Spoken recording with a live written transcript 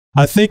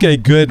I think a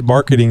good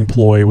marketing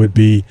ploy would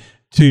be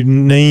to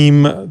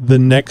name the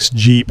next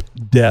Jeep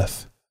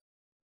Death.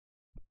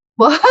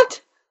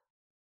 What?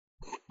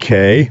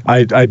 Okay,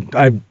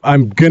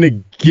 I'm gonna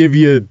give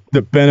you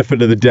the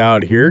benefit of the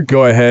doubt here.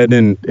 Go ahead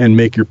and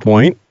make your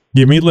point.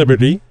 Give me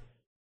liberty,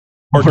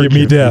 or give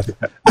me death.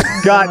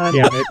 God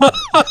damn it!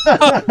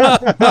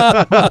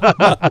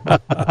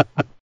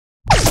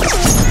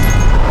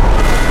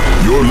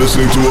 You're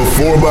listening to a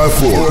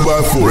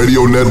 4x4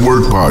 Radio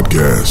Network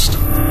podcast.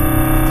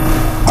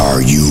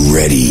 Are you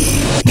ready?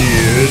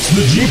 It's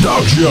the Jeep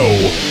Talk Show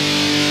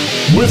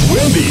with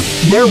Wendy.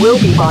 There will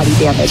be body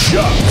damage.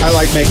 Chuck. I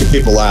like making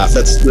people laugh.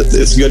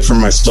 It's good for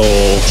my soul.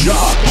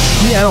 Josh.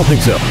 Yeah, I don't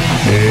think so.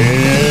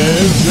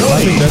 And I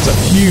think Tony. that's a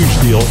huge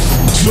deal.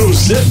 So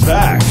sit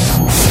back,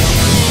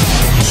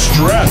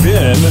 strap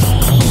in,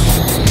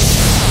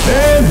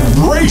 and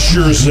brace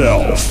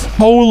yourself.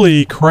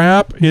 Holy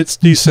crap, it's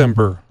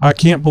December. I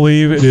can't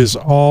believe it is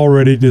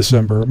already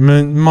December.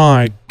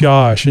 My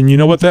gosh. And you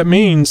know what that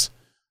means?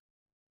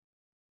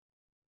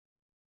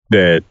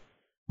 That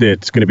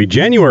it's going to be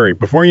January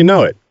before you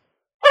know it.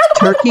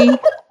 Turkey?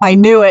 I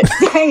knew it.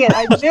 Dang it,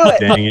 I knew it.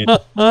 Dang it!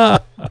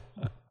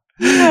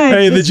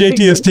 Hey, the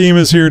JTS team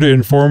is here to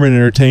inform and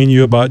entertain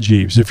you about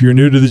Jeeps. If you're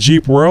new to the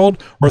Jeep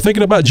world or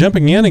thinking about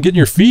jumping in and getting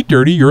your feet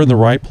dirty, you're in the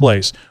right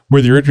place.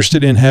 Whether you're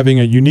interested in having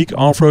a unique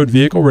off-road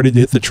vehicle ready to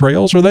hit the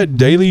trails or that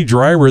daily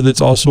driver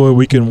that's also a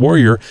weekend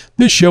warrior,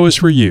 this show is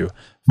for you.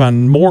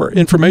 Find more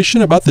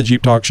information about the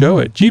Jeep Talk Show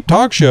at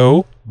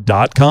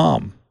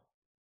jeeptalkshow.com.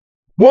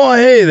 Well,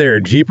 hey there,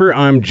 Jeeper.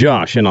 I'm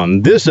Josh, and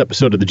on this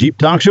episode of the Jeep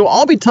Talk Show,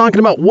 I'll be talking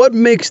about what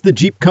makes the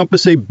Jeep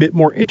Compass a bit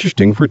more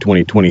interesting for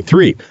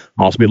 2023.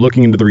 I'll also be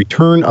looking into the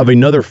return of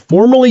another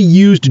formerly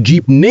used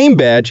Jeep name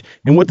badge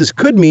and what this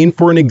could mean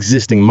for an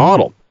existing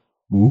model.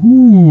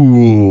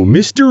 Ooh,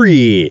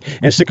 mystery.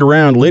 And stick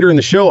around. Later in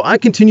the show, I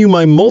continue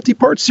my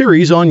multi-part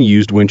series on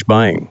used winch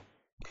buying.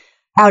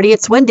 Howdy,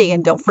 it's Wendy,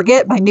 and don't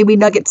forget, my Newbie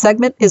Nugget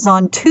segment is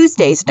on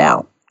Tuesdays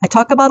now. I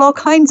talk about all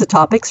kinds of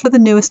topics for the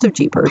newest of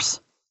Jeepers.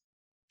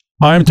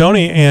 I'm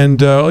Tony, and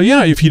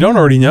if you don't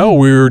already know,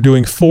 we're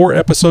doing 4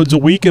 episodes a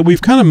week, and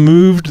we've kind of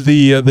moved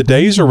the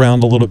days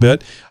around a little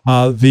bit.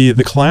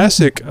 The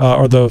classic,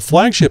 or the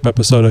flagship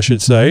episode, I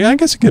should say, I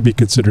guess it could be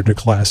considered a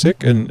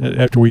classic, and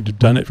after we've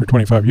done it for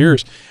 25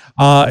 years,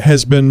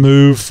 has been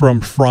moved from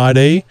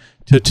Friday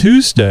to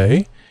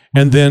Tuesday,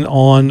 and then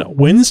on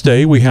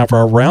Wednesday, we have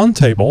our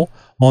roundtable.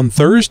 On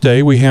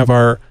Thursday, we have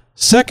our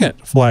second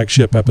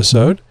flagship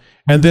episode.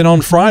 And then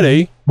on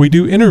Friday, we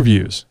do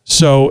interviews.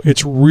 So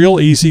it's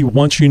real easy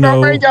once you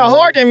know.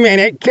 Hold a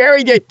minute.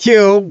 Carry the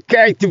 2.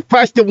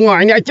 Press the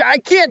 1. I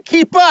can't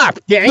keep up.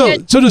 Dang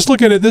it. So just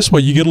look at it this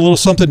way. You get a little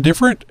something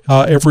different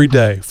every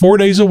day. 4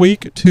 days a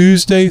week,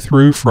 Tuesday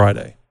through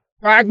Friday.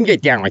 I can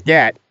get down with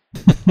that.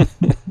 Local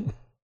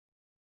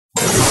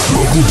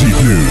Jeep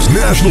news,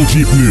 national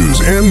Jeep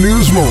news, and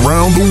news from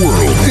around the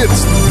world.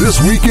 It's This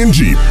Week in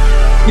Jeep.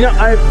 You know,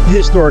 I've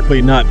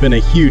historically not been a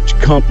huge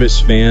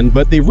Compass fan,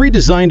 but they've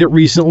redesigned it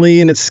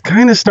recently, and it's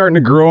kind of starting to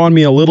grow on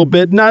me a little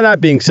bit. Now, that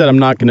being said, I'm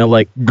not going to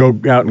go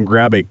out and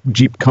grab a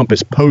Jeep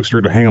Compass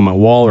poster to hang on my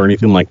wall or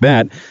anything like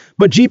that.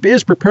 But Jeep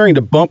is preparing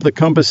to bump the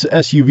Compass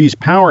SUV's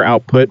power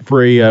output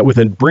for with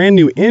a brand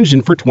new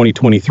engine for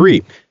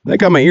 2023. That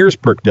got my ears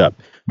perked up.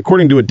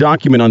 According to a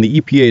document on the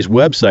EPA's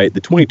website,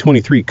 the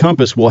 2023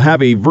 Compass will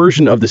have a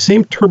version of the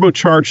same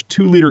turbocharged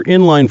 2-liter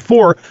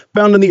inline-4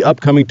 found in the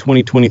upcoming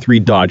 2023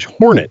 Dodge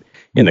Hornet.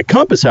 In the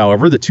Compass,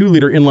 however, the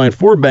 2-liter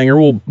inline-4 banger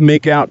will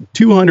make out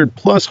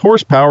 200-plus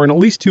horsepower and at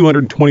least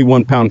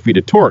 221 pound-feet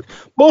of torque,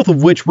 both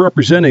of which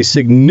represent a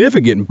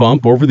significant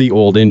bump over the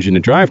old engine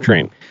and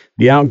drivetrain.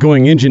 The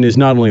outgoing engine is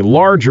not only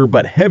larger,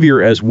 but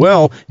heavier as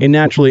well, a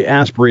naturally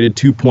aspirated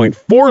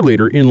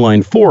 2.4-liter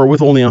inline-4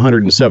 with only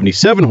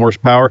 177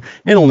 horsepower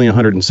and only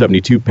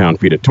 172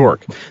 pound-feet of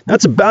torque.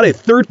 That's about a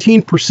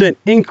 13%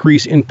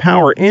 increase in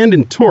power and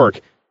in torque.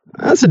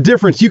 That's a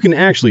difference you can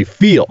actually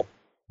feel.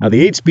 Now,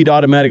 the 8-speed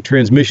automatic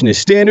transmission is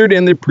standard,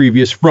 and the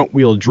previous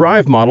front-wheel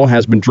drive model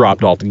has been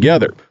dropped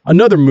altogether.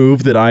 Another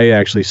move that I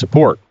actually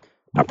support.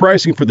 Now,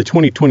 pricing for the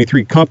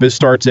 2023 Compass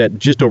starts at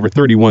just over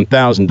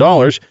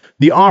 $31,000.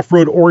 The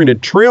off-road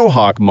oriented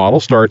Trailhawk model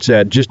starts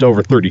at just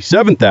over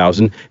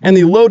 $37,000, and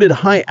the loaded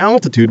high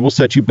altitude will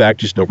set you back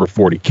just over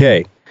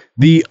 $40K.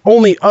 The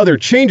only other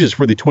changes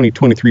for the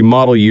 2023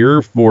 model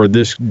year for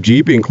this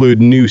Jeep include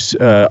new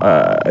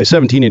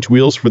 17-inch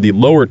wheels for the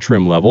lower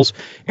trim levels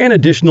and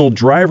additional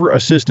driver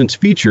assistance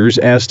features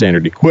as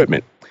standard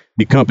equipment.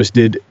 The Compass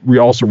did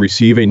also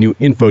receive a new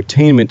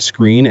infotainment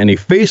screen and a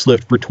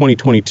facelift for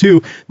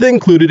 2022 that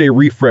included a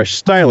refreshed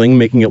styling,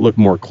 making it look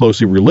more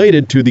closely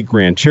related to the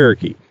Grand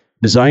Cherokee.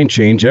 Design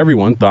change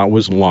everyone thought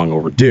was long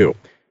overdue.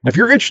 Now, if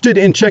you're interested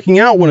in checking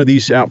out one of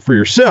these out for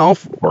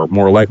yourself, or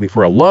more likely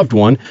for a loved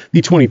one,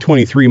 the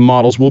 2023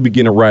 models will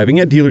begin arriving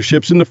at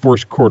dealerships in the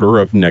first quarter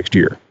of next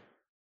year.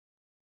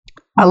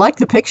 I like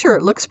the picture.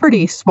 It looks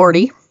pretty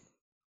sporty.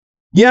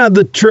 Yeah,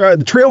 the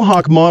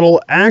Trailhawk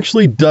model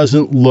actually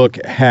doesn't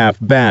look half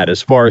bad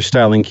as far as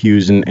styling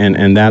cues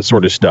and that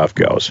sort of stuff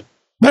goes.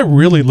 That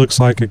really looks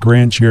like a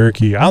Grand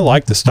Cherokee. I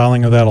like the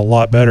styling of that a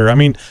lot better. I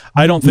mean,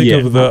 I don't think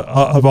of the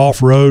of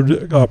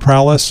off-road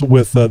prowess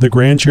with the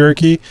Grand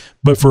Cherokee,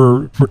 but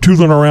for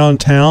tooling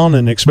around town,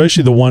 and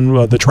especially the one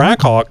the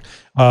Trackhawk,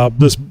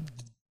 this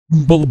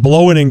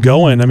blowing and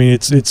going. I mean,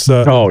 it's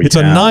a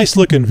nice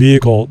looking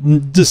vehicle,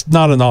 just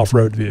not an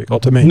off-road vehicle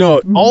to me.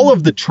 No, all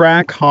of the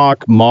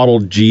Trackhawk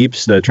modeled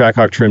Jeeps, the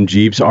Trackhawk trim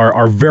Jeeps,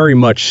 are very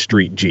much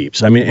street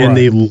Jeeps. I mean, and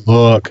they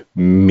look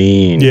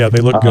mean. Yeah, they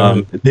look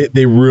good.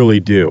 They really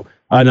do.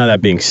 Now,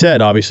 that being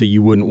said, obviously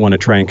you wouldn't want to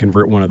try and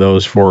convert one of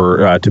those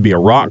for to be a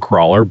rock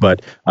crawler,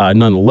 but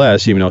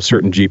nonetheless, even though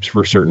certain Jeeps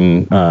for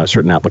certain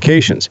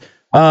applications.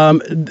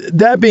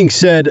 That being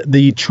said,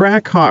 the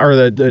Trackhawk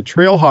or the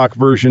Trailhawk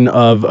version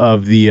of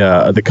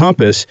the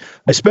Compass,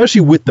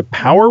 especially with the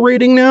power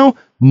rating now,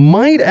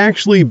 might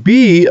actually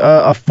be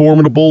a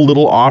formidable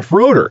little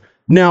off-roader.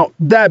 Now,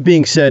 that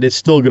being said, it's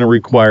still going to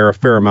require a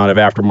fair amount of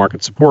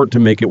aftermarket support to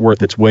make it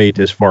worth its weight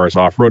as far as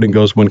off-roading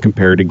goes when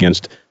compared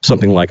against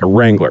something like a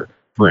Wrangler,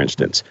 for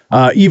instance,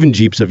 even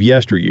Jeeps of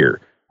yesteryear.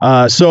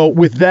 So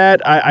with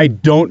that, I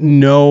don't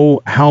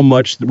know how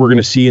much we're going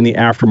to see in the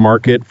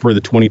aftermarket for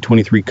the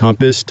 2023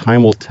 Compass.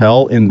 Time will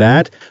tell in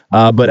that.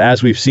 But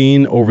as we've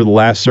seen over the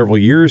last several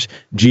years,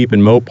 Jeep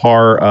and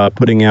Mopar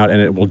putting out,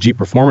 Jeep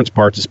Performance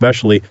Parts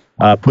especially,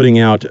 putting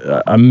out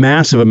a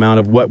massive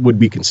amount of what would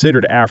be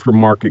considered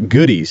aftermarket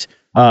goodies.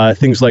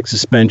 Things like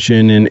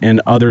suspension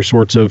and other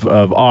sorts of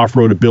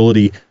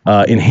off-roadability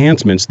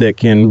enhancements that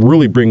can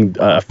really bring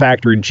a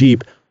factory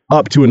Jeep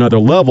up to another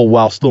level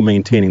while still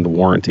maintaining the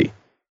warranty.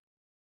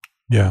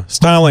 Yeah,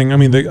 styling. I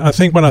mean, I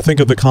think when I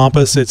think of the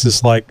Compass, it's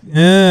just like,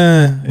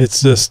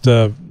 it's just,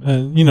 I was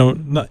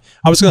going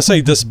to say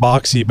this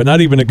boxy, but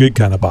not even a good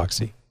kind of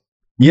boxy.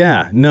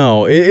 Yeah,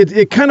 no,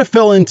 it kind of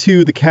fell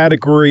into the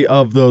category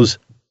of those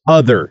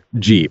other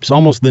Jeeps,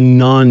 almost the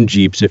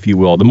non-Jeeps, if you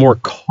will, the more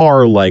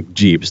car-like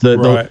Jeeps.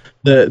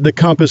 The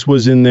Compass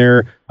was in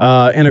there,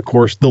 and of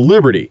course the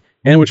Liberty,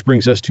 and which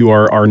brings us to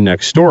our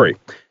next story.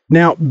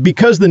 Now,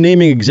 because the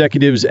naming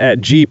executives at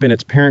Jeep and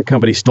its parent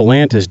company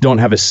Stellantis don't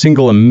have a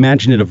single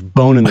imaginative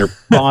bone in their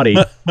body,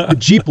 the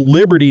Jeep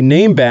Liberty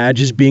name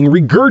badge is being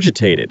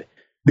regurgitated.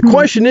 The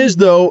question is,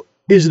 though,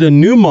 is it a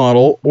new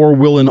model or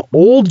will an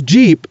old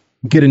Jeep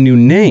get a new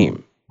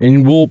name?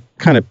 And we'll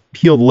kind of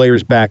peel the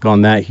layers back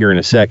on that here in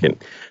a second.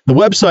 The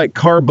website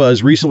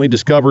CarBuzz recently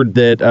discovered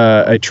that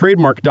a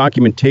trademark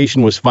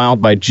documentation was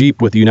filed by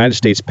Jeep with the United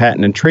States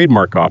Patent and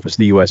Trademark Office,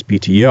 the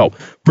USPTO,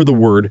 for the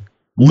word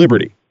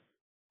Liberty.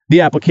 The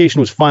application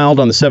was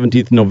filed on the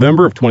 17th of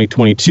November of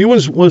 2022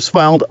 and was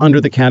filed under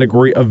the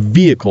category of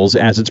vehicles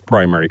as its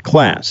primary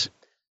class.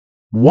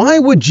 Why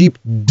would Jeep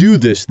do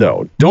this,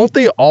 though? Don't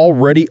they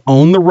already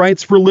own the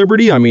rights for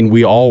Liberty? I mean,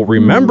 we all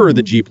remember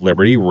the Jeep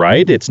Liberty,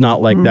 right? It's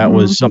not like that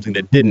was something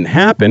that didn't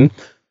happen.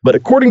 But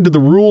according to the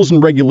rules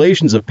and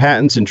regulations of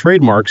patents and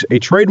trademarks, a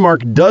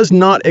trademark does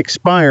not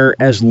expire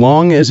as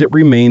long as it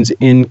remains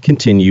in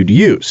continued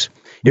use.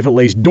 If it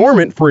lays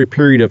dormant for a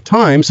period of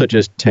time, such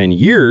as 10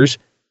 years,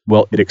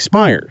 well, it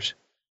expires.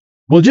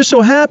 Well, it just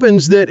so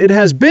happens that it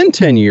has been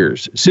 10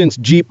 years since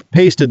Jeep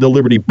pasted the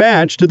Liberty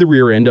badge to the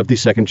rear end of the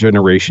second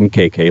generation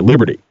KK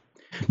Liberty.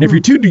 Now, if you're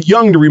too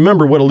young to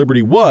remember what a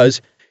Liberty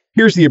was,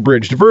 here's the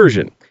abridged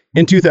version.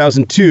 In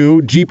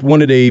 2002, Jeep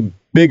wanted a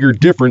bigger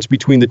difference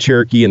between the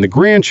Cherokee and the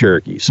Grand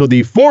Cherokee, so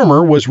the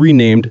former was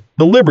renamed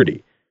the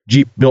Liberty.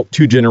 Jeep built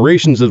 2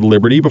 generations of the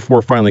Liberty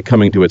before finally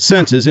coming to its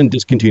senses and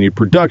discontinued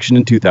production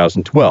in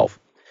 2012.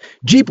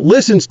 Jeep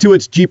listens to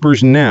its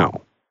Jeepers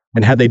now.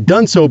 And had they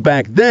done so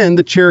back then,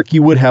 the Cherokee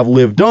would have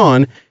lived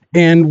on,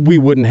 and we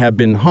wouldn't have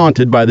been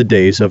haunted by the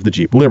days of the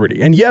Jeep Liberty.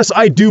 And yes,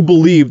 I do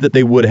believe that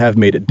they would have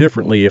made it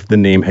differently if the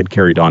name had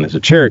carried on as a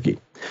Cherokee.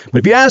 But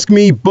if you ask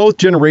me, both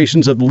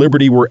generations of the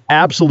Liberty were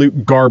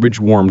absolute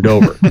garbage warmed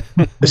over.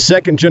 The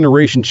second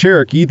generation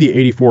Cherokee, the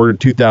 84 to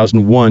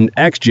 2001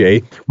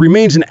 XJ,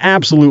 remains an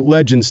absolute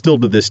legend still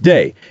to this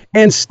day.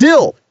 And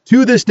still,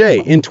 to this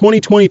day, in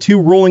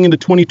 2022, rolling into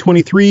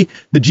 2023,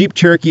 the Jeep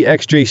Cherokee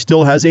XJ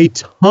still has a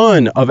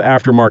ton of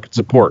aftermarket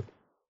support.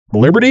 The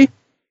Liberty?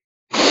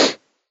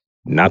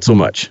 Not so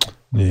much.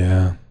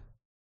 Yeah.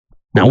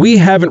 Now, we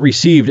haven't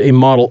received a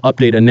model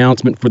update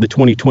announcement for the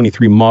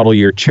 2023 model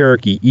year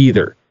Cherokee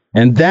either,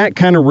 and that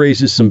kind of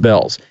raises some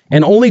bells.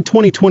 And only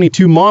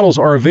 2022 models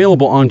are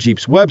available on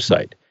Jeep's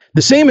website.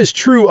 The same is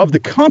true of the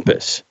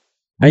Compass.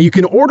 Now, you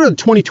can order the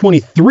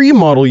 2023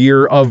 model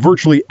year of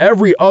virtually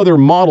every other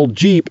model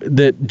Jeep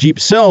that Jeep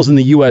sells in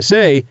the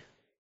USA,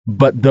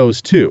 but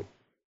those two.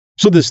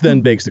 So this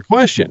then begs the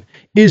question,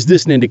 is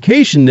this an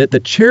indication that the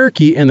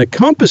Cherokee and the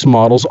Compass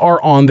models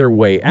are on their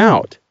way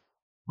out?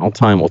 Well,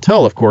 time will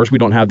tell, of course. We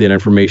don't have that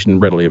information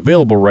readily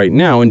available right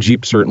now, and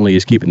Jeep certainly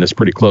is keeping this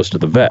pretty close to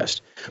the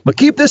vest. But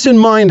keep this in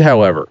mind,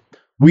 however.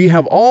 We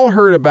have all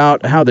heard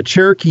about how the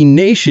Cherokee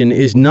Nation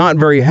is not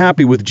very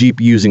happy with Jeep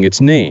using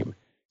its name.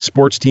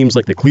 Sports teams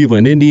like the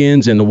Cleveland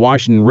Indians and the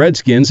Washington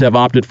Redskins have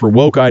opted for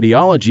woke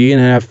ideology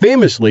and have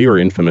famously, or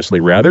infamously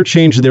rather,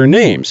 changed their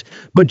names.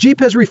 But Jeep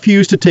has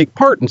refused to take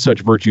part in such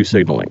virtue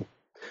signaling.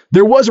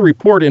 There was a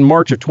report in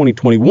March of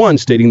 2021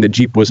 stating that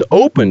Jeep was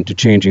open to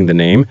changing the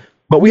name,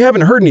 but we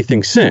haven't heard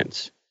anything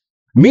since.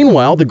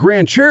 Meanwhile, the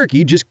Grand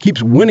Cherokee just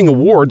keeps winning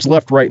awards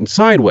left, right, and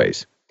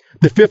sideways.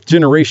 The 5th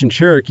generation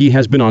Cherokee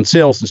has been on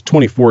sale since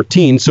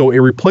 2014, so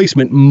a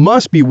replacement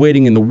must be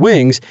waiting in the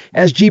wings,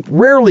 as Jeep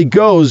rarely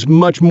goes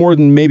much more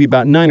than maybe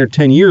about 9 or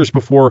 10 years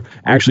before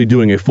actually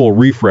doing a full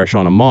refresh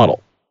on a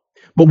model.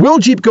 But will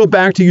Jeep go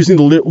back to using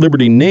the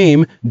Liberty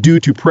name due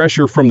to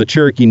pressure from the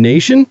Cherokee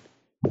Nation?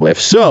 Well,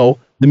 if so,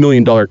 the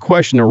million-dollar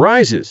question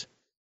arises.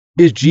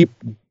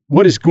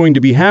 What is going to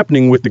be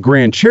happening with the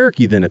Grand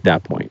Cherokee then at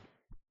that point?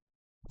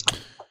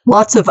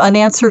 Lots of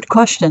unanswered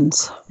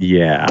questions.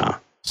 Yeah.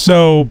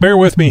 So bear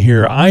with me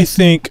here. I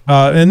think,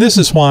 and this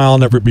is why I'll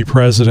never be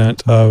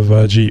president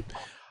of Jeep.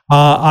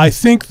 I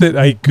think that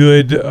a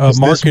good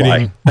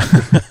marketing.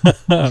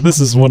 This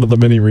is one of the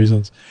many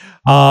reasons.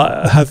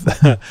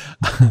 I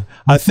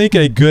think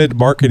a good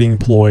marketing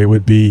ploy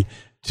would be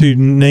to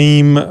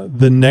name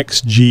the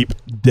next Jeep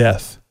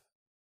Death.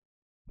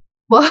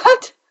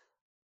 What?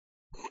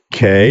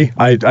 Okay,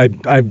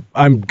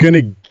 I'm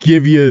gonna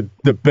give you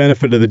the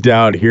benefit of the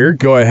doubt here.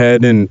 Go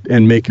ahead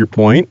and make your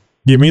point.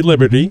 Give me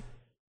liberty,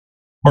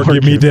 or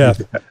give me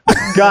death.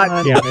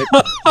 God damn it!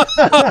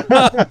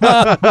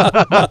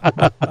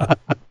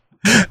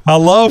 I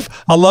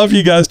love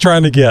you guys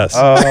trying to guess.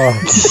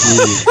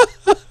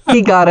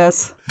 He got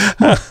us.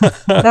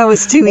 That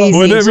was too easy.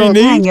 Whatever you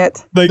need. Dang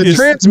it.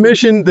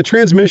 The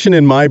transmission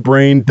in my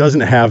brain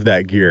doesn't have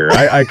that gear.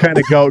 I kind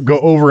of go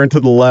over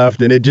into the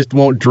left, and it just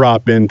won't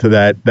drop into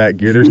that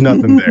gear. There's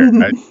nothing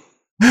there.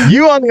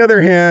 You, on the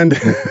other hand,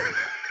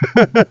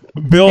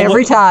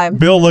 every time.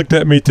 Bill looked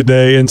at me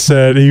today and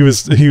said he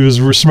was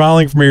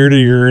smiling from ear to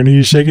ear, and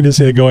he's shaking his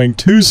head, going,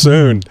 "Too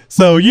soon."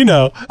 So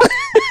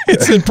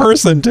it's in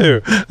person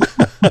too.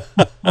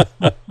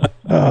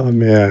 Oh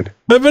man.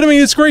 But I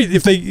mean, it's great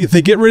if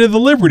they get rid of the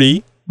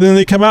Liberty, then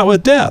they come out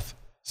with Death.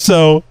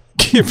 So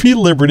give me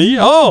Liberty.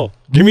 Oh,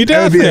 give me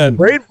Death then. A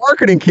great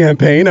marketing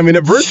campaign. I mean,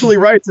 it virtually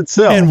writes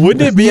itself. And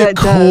wouldn't it be a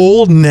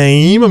cool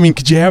name? I mean,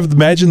 could you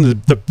imagine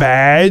the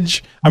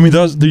badge? I mean,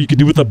 those you could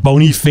do with the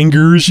bony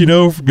fingers,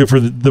 for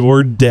the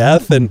word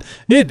Death, and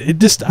it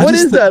just. What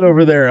is that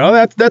over there? Oh,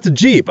 that's a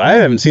Jeep. I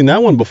haven't seen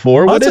that one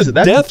before. What is it?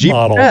 That's Death a Jeep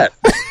model. Death.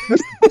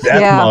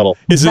 Death model.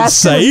 Is it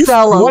safe?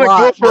 Want to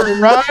go for a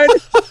ride?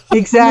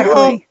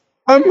 Exactly.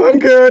 No, I'm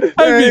good.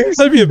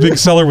 That'd be a big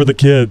seller with the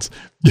kids.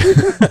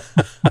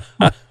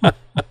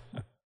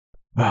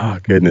 Oh,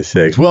 goodness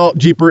sakes. Well,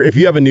 Jeeper, if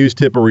you have a news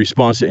tip or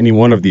response to any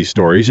one of these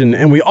stories,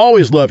 and we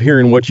always love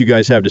hearing what you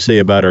guys have to say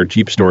about our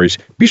Jeep stories,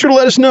 be sure to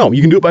let us know.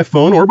 You can do it by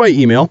phone or by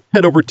email.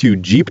 Head over to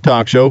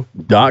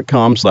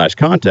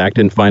jeeptalkshow.com/contact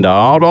and find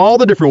out all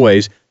the different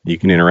ways you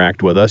can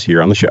interact with us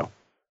here on the show.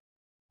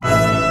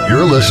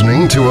 You're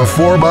listening to a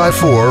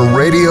 4x4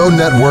 Radio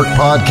Network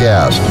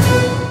podcast.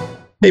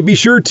 Hey, be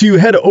sure to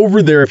head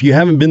over there if you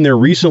haven't been there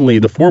recently.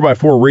 The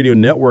 4x4 Radio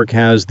Network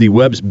has the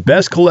web's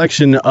best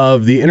collection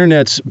of the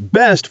internet's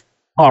best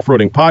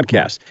off-roading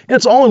podcasts. And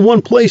it's all in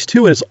one place,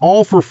 too, and it's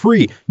all for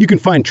free. You can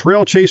find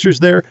Trail Chasers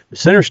there, the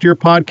Center Steer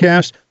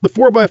podcast, the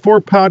 4x4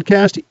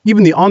 podcast,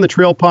 even the On the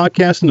Trail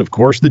podcast, and, of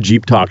course, the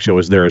Jeep Talk Show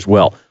is there as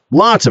well.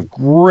 Lots of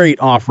great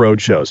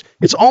off-road shows.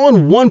 It's all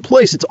in one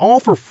place. It's all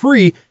for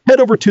free. Head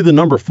over to the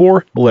number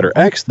 4, the letter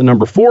X, the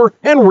number 4,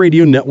 and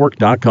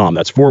radionetwork.com.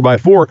 That's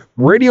 4x4,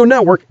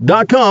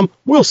 radionetwork.com.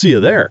 We'll see you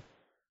there.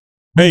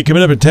 Hey,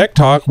 coming up in Tech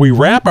Talk, we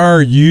wrap our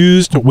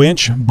used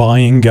winch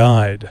buying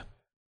guide.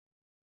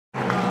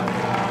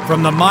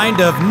 From the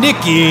mind of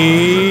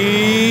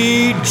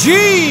Nikki G.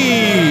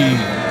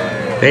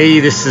 Hey,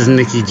 this is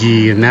Nikki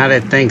G. And now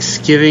that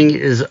Thanksgiving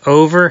is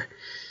over,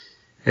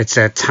 it's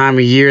that time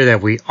of year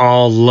that we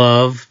all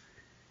love.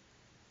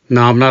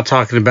 No, I'm not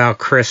talking about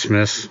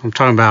Christmas. I'm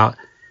talking about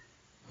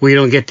we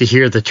don't get to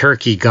hear the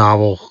turkey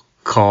gobble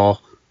call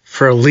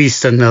for at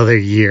least another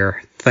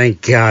year.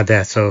 Thank God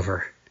that's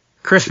over.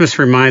 Christmas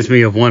reminds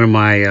me of one of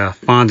my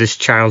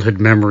fondest childhood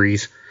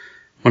memories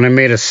when I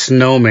made a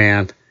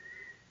snowman,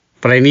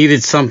 but I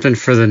needed something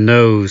for the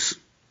nose.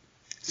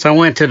 So I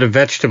went to the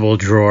vegetable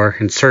drawer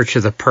in search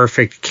of the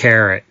perfect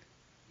carrot.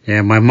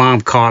 Yeah, my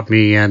mom caught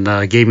me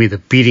and gave me the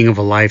beating of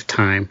a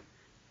lifetime.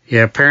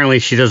 Yeah, apparently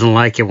she doesn't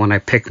like it when I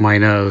pick my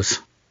nose.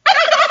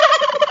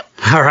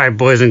 All right,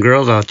 boys and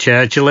girls, I'll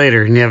chat at you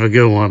later and have a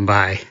good one.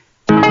 Bye.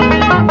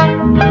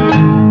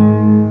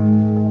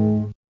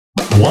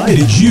 Why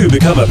did you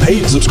become a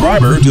paid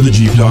subscriber to the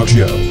Jeep Talk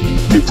Show?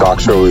 Jeep Talk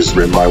Show is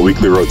in my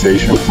weekly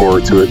rotation. Look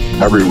forward to it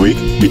every week,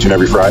 each and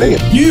every Friday.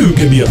 You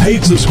can be a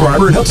paid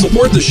subscriber and help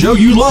support the show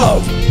you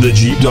love, the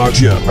Jeep Talk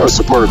Show. I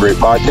support a great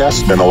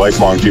podcast. Been a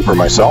lifelong Jeeper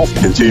myself.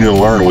 Continue to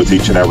learn with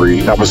each and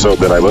every episode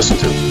that I listen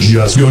to.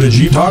 Just go to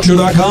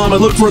JeepTalkShow.com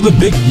and look for the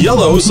big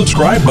yellow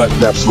subscribe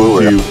button.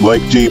 Absolutely. If you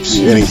like Jeeps,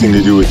 anything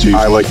to do with Jeeps,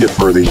 I like it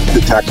for the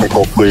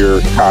technical, clear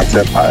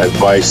content,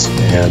 advice,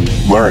 and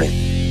learning.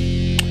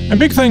 And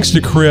big thanks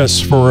to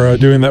Chris for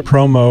doing that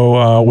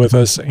promo with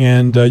us.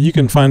 And you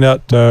can find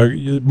out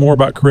more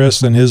about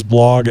Chris and his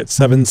blog at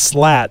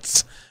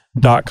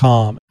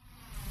 7slats.com.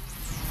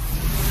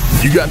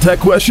 You got tech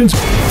questions?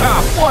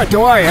 Boy,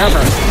 do I ever.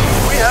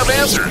 We have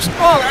answers.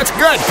 Oh, that's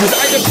good,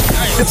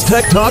 because It's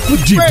Tech Talk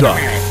with Jeep Talk.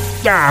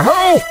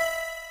 Yahoo!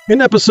 In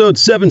episode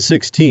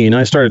 716,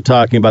 I started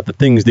talking about the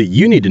things that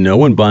you need to know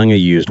when buying a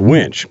used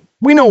winch.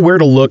 We know where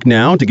to look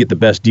now to get the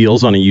best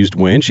deals on a used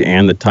winch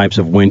and the types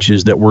of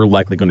winches that we're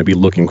likely going to be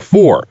looking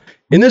for.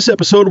 In this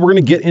episode, we're going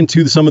to get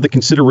into some of the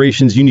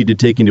considerations you need to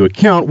take into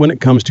account when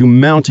it comes to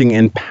mounting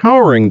and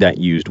powering that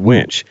used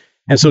winch.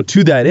 And so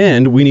to that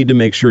end, we need to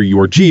make sure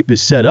your Jeep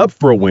is set up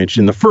for a winch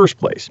in the first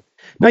place.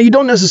 Now, you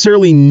don't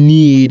necessarily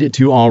need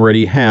to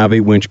already have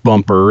a winch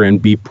bumper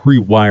and be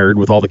pre-wired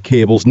with all the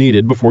cables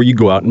needed before you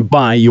go out and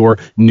buy your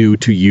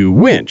new-to-you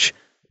winch.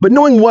 But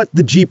knowing what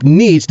the Jeep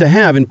needs to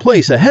have in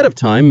place ahead of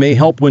time may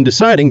help when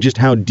deciding just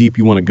how deep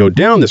you want to go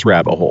down this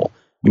rabbit hole.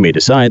 You may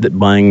decide that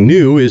buying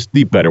new is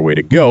the better way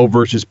to go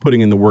versus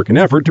putting in the work and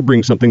effort to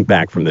bring something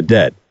back from the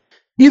dead.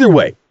 Either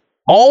way,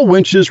 all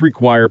winches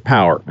require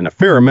power, and a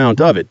fair amount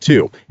of it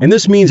too. And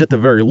this means at the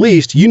very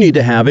least, you need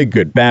to have a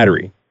good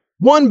battery.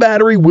 One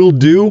battery will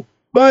do,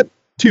 but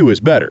two is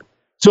better.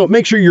 So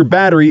make sure your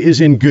battery is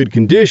in good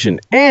condition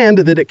and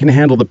that it can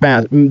handle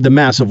the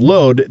massive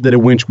load that a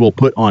winch will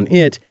put on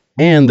it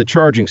and the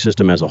charging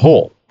system as a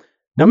whole.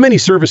 Now, many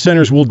service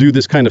centers will do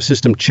this kind of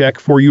system check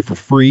for you for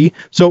free,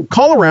 so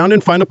call around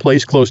and find a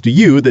place close to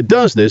you that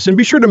does this, and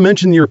be sure to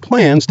mention your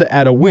plans to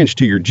add a winch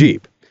to your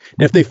Jeep.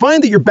 Now, if they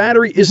find that your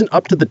battery isn't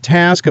up to the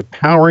task of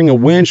powering a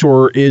winch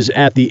or is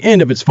at the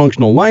end of its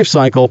functional life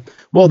cycle,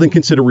 well, then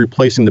consider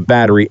replacing the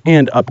battery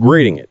and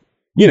upgrading it.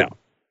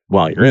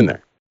 While you're in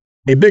there.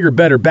 A bigger,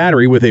 better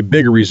battery with a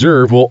bigger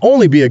reserve will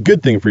only be a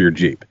good thing for your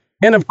Jeep.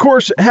 And of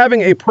course,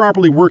 having a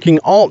properly working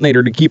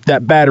alternator to keep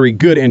that battery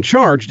good and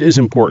charged is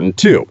important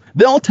too.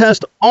 They'll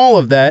test all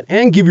of that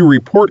and give you a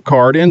report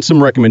card and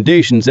some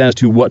recommendations as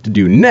to what to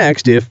do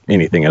next, if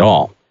anything at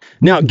all.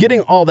 Now, getting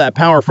all that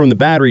power from the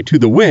battery to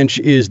the winch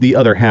is the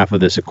other half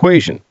of this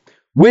equation.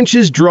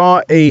 Winches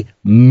draw a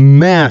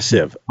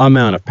massive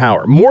amount of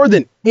power, more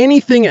than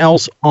anything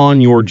else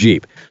on your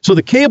Jeep. So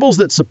the cables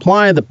that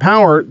supply this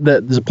power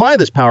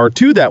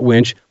to that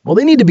winch, well,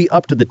 they need to be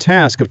up to the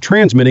task of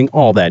transmitting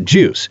all that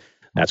juice.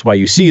 That's why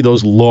you see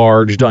those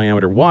large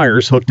diameter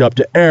wires hooked up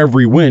to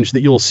every winch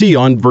that you'll see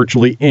on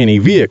virtually any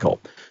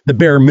vehicle. The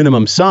bare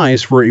minimum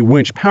size for a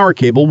winch power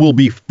cable will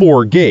be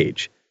 4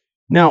 gauge.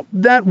 Now,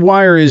 that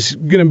wire is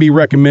going to be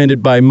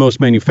recommended by most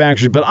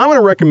manufacturers, but I'm going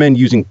to recommend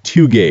using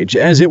 2 gauge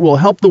as it will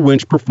help the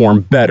winch perform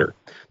better.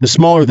 The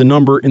smaller the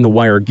number in the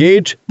wire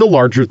gauge, the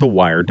larger the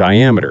wire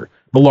diameter.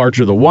 The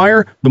larger the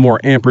wire, the more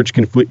amperage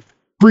can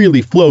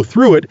freely flow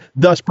through it,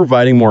 thus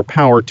providing more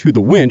power to the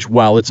winch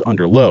while it's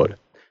under load.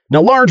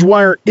 Now, large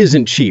wire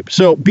isn't cheap,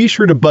 so be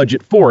sure to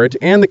budget for it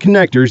and the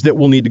connectors that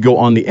will need to go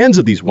on the ends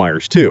of these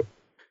wires too.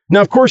 Now,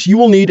 of course, you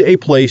will need a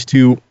place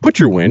to put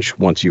your winch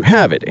once you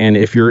have it, and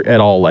if you're at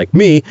all like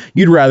me,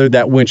 you'd rather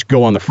that winch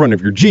go on the front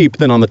of your Jeep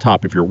than on the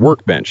top of your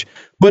workbench.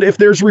 But if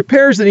there's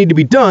repairs that need to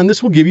be done,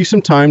 this will give you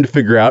some time to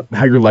figure out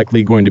how you're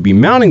likely going to be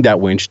mounting that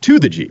winch to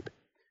the Jeep.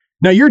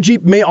 Now, your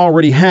Jeep may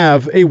already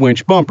have a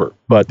winch bumper,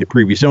 but the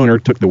previous owner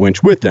took the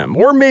winch with them,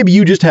 or maybe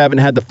you just haven't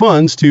had the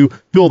funds to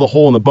fill the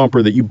hole in the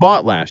bumper that you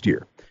bought last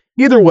year.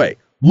 Either way,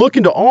 look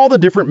into all the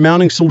different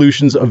mounting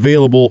solutions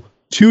available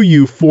to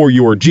you for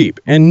your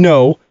Jeep, and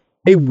no,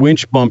 a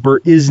winch bumper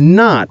is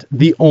not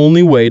the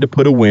only way to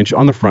put a winch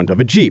on the front of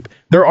a Jeep.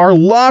 There are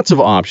lots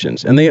of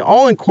options, and they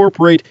all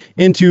incorporate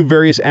into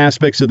various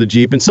aspects of the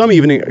Jeep, and some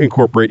even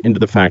incorporate into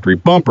the factory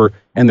bumper,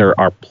 and there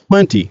are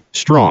plenty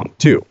strong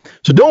too.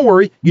 So don't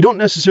worry, you don't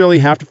necessarily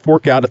have to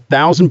fork out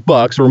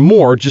 $1,000 or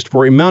more just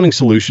for a mounting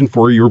solution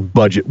for your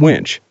budget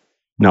winch.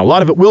 Now, a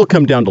lot of it will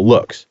come down to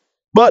looks,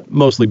 but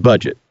mostly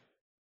budget.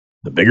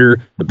 The bigger,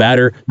 the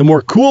badder, the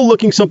more cool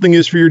looking something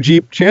is for your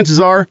Jeep,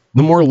 chances are,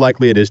 the more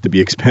likely it is to be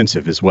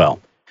expensive as well.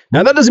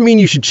 Now, that doesn't mean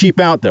you should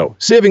cheap out though.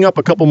 Saving up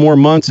a couple more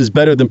months is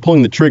better than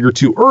pulling the trigger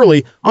too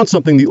early on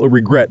something that you'll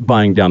regret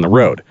buying down the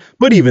road.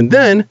 But even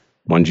then,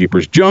 one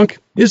Jeeper's junk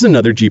is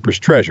another Jeeper's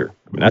treasure.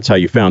 I mean, that's how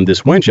you found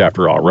this winch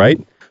after all, right?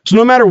 So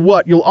no matter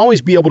what, you'll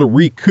always be able to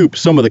recoup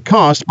some of the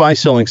cost by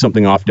selling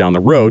something off down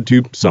the road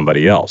to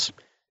somebody else.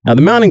 Now,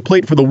 the mounting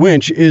plate for the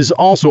winch is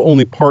also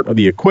only part of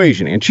the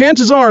equation, and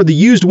chances are the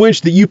used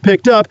winch that you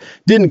picked up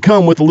didn't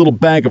come with a little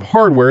bag of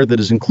hardware that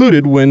is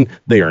included when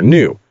they are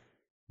new.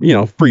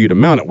 For you to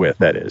mount it with,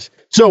 that is.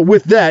 So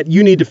with that,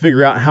 you need to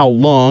figure out how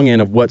long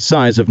and of what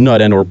size of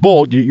nut and or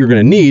bolt you're going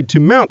to need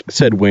to mount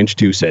said winch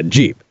to said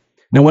Jeep.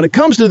 Now, when it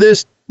comes to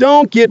this,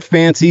 don't get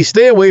fancy.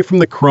 Stay away from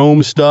the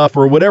chrome stuff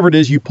or whatever it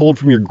is you pulled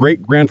from your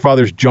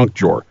great-grandfather's junk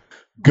drawer.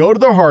 Go to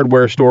the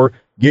hardware store,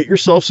 get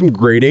yourself some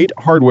grade 8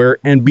 hardware,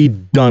 and be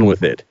done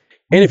with it.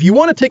 And if you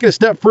want to take it a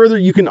step further,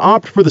 you can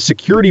opt for the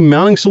security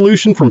mounting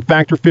solution from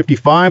Factor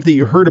 55 that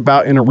you heard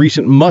about in a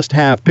recent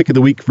must-have pick of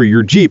the week for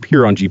your Jeep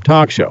here on Jeep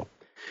Talk Show.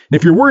 And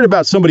if you're worried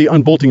about somebody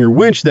unbolting your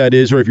winch, that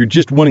is, or if you're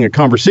just wanting a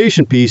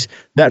conversation piece,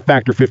 that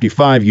Factor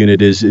 55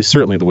 unit is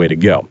certainly the way to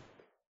go.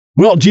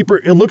 Well, Jeeper,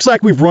 it looks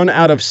like we've run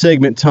out of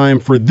segment time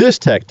for this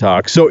Tech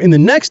Talk. So in the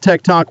next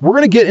Tech Talk, we're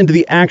going to get into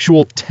the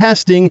actual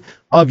testing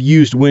of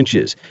used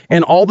winches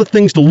and all the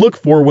things to look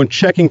for when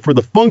checking for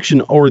the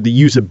function or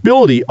the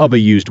usability of a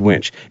used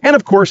winch. And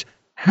of course,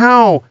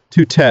 how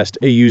to test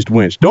a used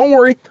winch. Don't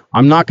worry,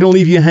 I'm not going to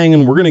leave you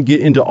hanging. We're going to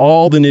get into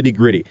all the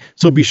nitty-gritty.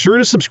 So be sure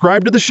to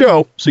subscribe to the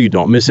show so you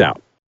don't miss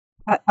out.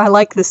 I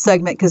like this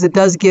segment because it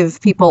does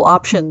give people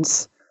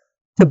options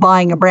to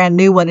buying a brand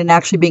new one and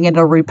actually being able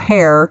to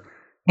repair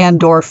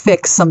and or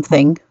fix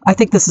something. I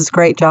think this is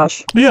great,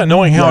 Josh. Yeah,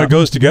 knowing how it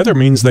goes together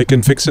means they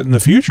can fix it in the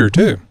future,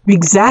 too.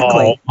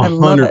 Exactly. I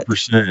love it.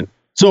 100%.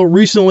 So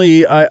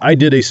recently, I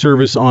did a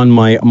service on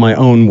my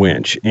own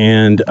winch,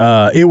 and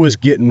it was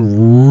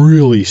getting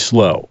really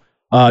slow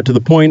to the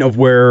point of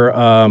where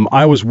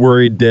I was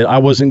worried that I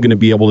wasn't going to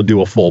be able to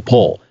do a full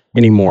pull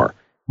anymore.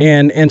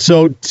 And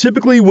so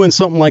typically when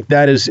something like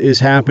that is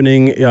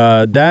happening,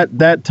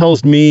 that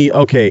tells me,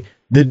 okay,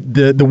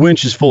 the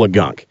winch is full of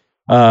gunk.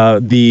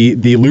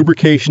 The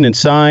lubrication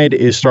inside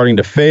is starting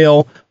to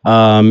fail.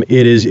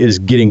 It is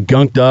getting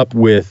gunked up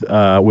with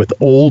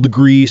old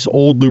grease,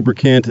 old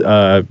lubricant.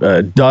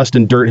 Dust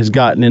and dirt has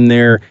gotten in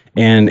there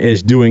and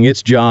is doing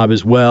its job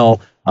as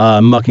well,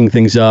 mucking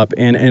things up.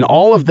 And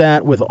all of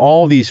that with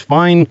all these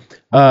fine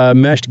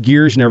meshed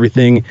gears and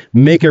everything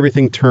make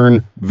everything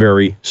turn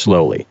very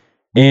slowly.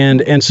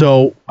 And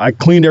so I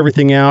cleaned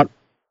everything out,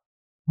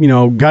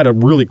 got it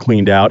really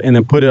cleaned out, and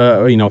then put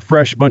a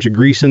fresh bunch of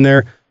grease in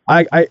there.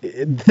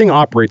 The thing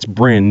operates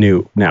brand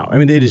new now. I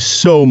mean, it is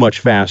so much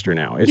faster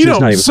now. It's just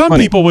not even some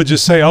funny. People would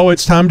just say, "Oh,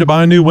 it's time to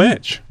buy a new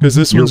winch because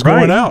this one's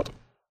going out."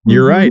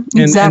 You're right.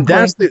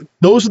 Exactly. And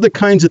those are the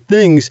kinds of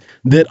things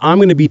that I'm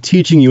going to be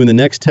teaching you in the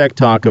next Tech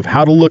Talk of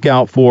how to look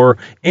out for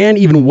and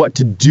even what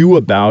to do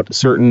about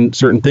certain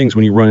things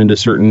when you run into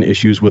certain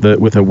issues with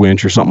a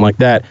winch or something like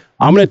that.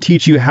 I'm going to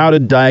teach you how to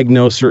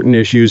diagnose certain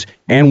issues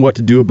and what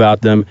to do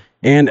about them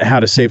and how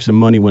to save some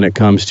money when it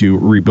comes to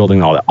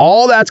rebuilding all that.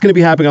 All that's going to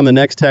be happening on the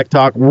next Tech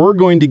Talk. We're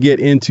going to get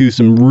into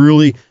some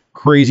really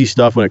crazy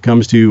stuff when it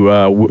comes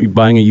to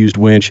buying a used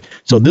winch.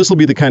 So this will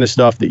be the kind of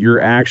stuff that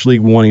you're actually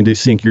wanting to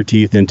sink your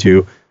teeth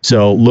into.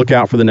 So look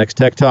out for the next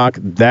Tech Talk.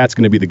 That's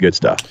going to be the good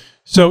stuff.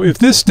 So if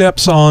this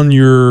steps on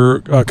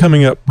your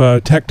coming up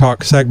Tech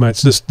Talk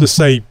segments, just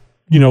say,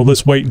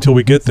 let's wait until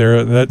we get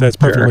there. That's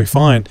perfectly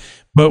fine.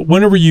 But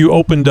whenever you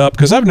opened up,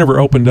 because I've never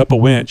opened up a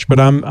winch, but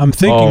I'm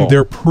thinking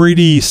they're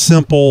pretty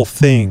simple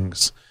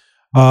things.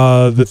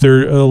 That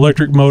their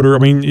electric motor, I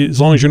mean,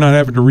 as long as you're not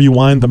having to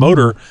rewind the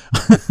motor,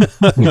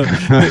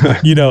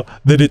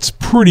 that it's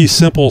pretty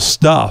simple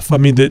stuff. I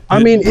mean,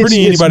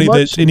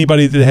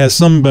 anybody that has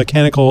some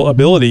mechanical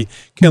ability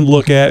can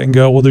look at and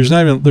go, well, there's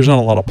not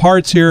a lot of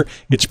parts here.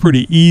 It's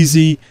pretty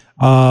easy.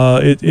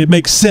 It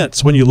makes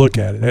sense when you look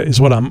at it. Is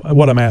what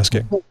I'm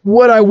asking.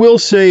 What I will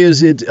say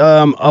is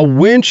a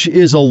winch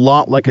is a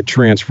lot like a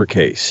transfer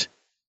case.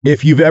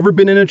 If you've ever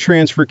been in a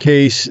transfer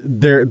case,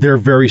 they're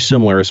very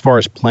similar as far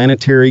as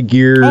planetary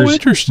gears. Oh,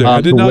 interesting. I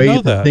did not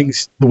know that.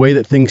 The way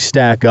that things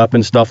stack up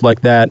and stuff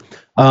like that.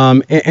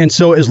 And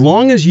so as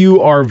long as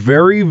you are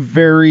very,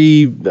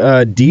 very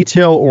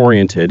detail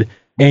oriented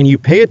and you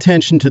pay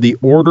attention to the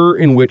order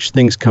in which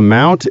things come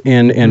out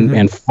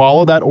and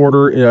follow that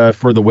order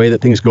for the way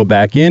that things go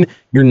back in,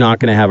 you're not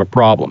going to have a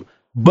problem.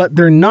 But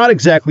they're not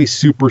exactly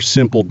super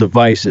simple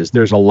devices.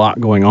 There's a lot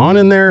going on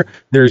in there.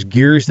 There's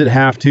gears that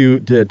have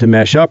to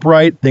mesh up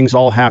right. Things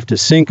all have to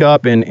sync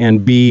up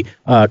and be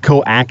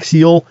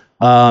coaxial.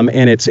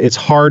 And it's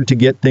hard to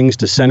get things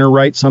to center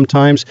right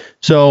sometimes.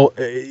 So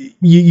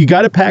you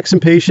got to pack some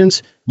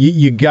patience.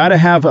 You got to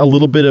have a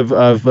little bit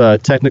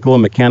of technical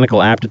and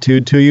mechanical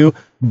aptitude to you.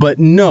 But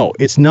no,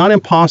 it's not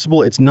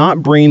impossible. It's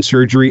not brain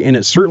surgery, and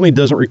it certainly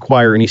doesn't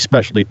require any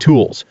specialty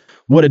tools.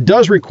 What it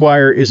does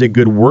require is a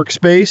good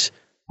workspace.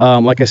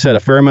 Like I said, a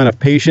fair amount of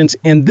patience.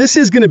 And this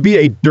is going to be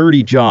a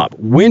dirty job.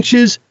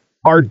 Winches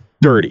are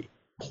dirty,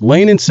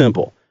 plain and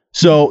simple.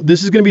 So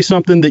this is going to be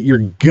something that you're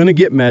going to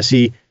get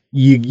messy.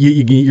 You're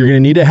going to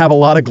need to have a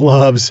lot of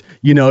gloves.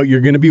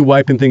 You're going to be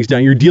wiping things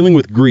down. You're dealing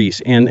with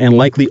grease and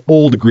likely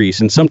old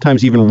grease and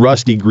sometimes even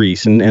rusty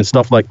grease and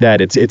stuff like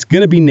that. It's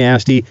going to be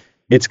nasty.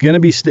 It's going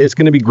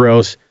to be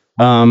gross.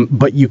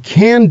 But you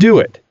can do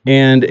it.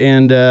 And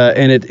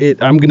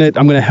I'm going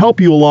to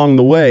help you along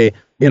the way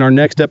in our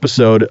next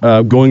episode,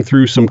 going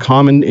through some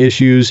common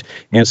issues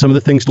and some of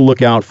the things to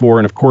look out for,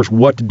 and of course,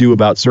 what to do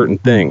about certain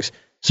things.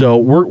 So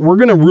we're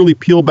going to really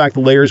peel back the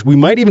layers. We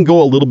might even go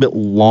a little bit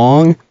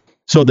long.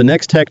 So the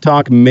next Tech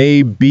Talk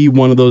may be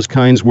one of those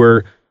kinds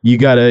where you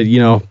got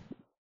to,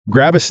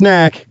 grab a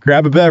snack,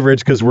 grab a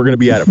beverage, because we're going to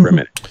be at it for a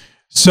minute.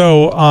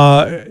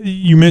 So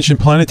you mentioned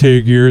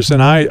planetary gears,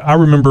 and I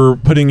remember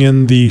putting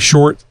in the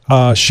short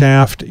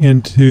shaft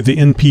into the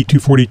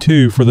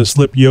NP242 for the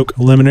slip yoke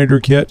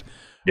eliminator kit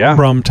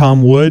from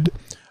Tom Wood,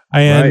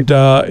 and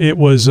it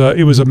was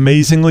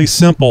amazingly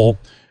simple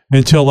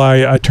until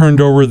I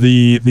turned over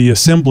the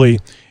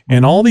assembly,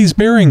 and all these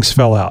bearings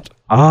fell out.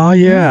 Oh,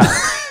 yeah.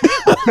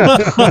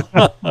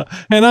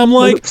 And I'm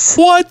like, Oops.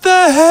 what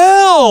the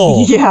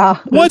hell? Yeah.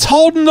 What's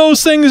holding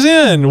those things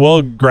in?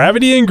 Well,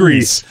 gravity and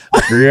grease.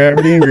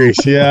 Gravity and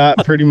grease. Yeah,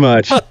 pretty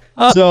much.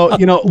 So,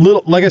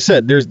 like I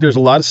said, there's a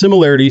lot of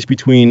similarities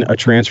between a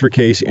transfer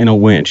case and a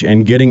winch,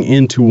 and getting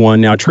into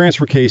one. Now,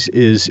 transfer case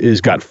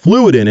is got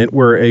fluid in it,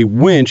 where a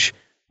winch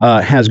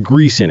has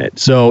grease in it.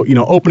 So,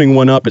 opening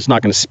one up, it's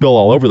not going to spill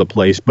all over the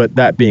place. But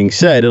that being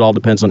said, it all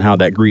depends on how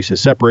that grease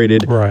is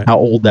separated, Right. how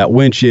old that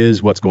winch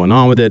is, what's going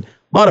on with it.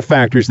 A lot of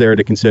factors there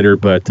to consider,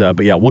 but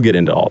yeah, we'll get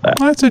into all that.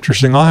 That's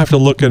interesting. I'll have to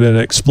look at an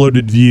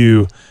exploded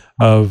view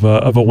of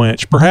a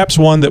winch. Perhaps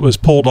one that was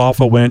pulled off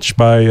a winch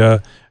by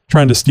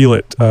trying to steal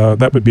it.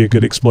 That would be a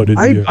good exploded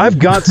view. I've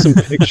got some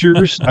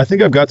pictures. I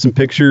think I've got some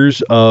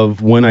pictures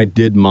of when I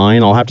did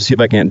mine. I'll have to see if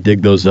I can't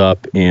dig those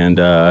up and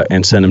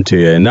send them to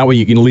you. And that way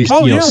you can at least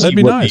that'd see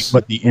be nice.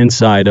 what the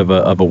inside of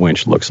a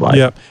winch looks like.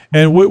 Yeah.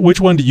 And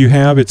which one do you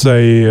have? It's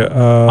a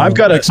I've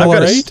got a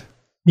XLR8?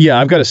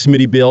 Yeah, I've got a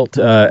Smitty-built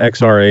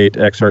XR8,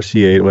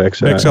 XRC8,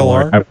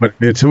 XLR.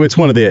 It's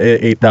one of the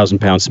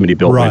 8,000-pound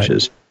Smitty-built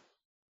winches.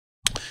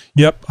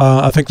 Yep,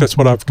 I think that's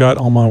what I've got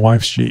on my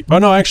wife's Jeep. Oh,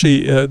 no,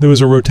 actually, there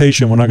was a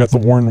rotation when I got the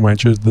Warren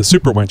winches, the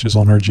super winches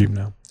on her Jeep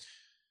now.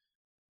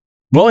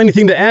 Well,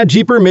 anything to add,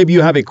 Jeeper? Maybe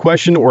you have a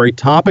question or a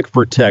topic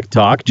for Tech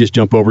Talk. Just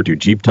jump over to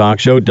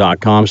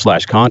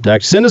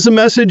jeeptalkshow.com/contact. Send us a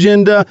message,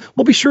 and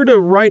we'll be sure to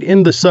write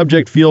in the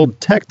subject field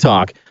Tech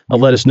Talk.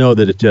 Let us know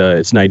that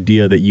it's an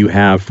idea that you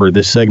have for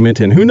this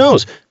segment, and who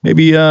knows,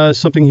 maybe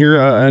something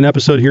here, an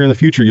episode here in the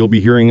future, you'll be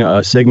hearing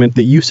a segment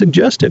that you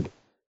suggested.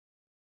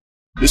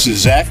 This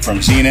is Zach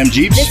from Z&M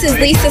Jeeps. This is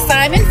Lisa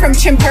Simon from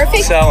Trim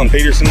Perfect. Alan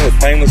Peterson with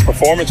Painless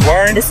Performance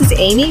Wiring. This is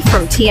Amy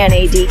from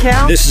TNA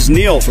Decal. This is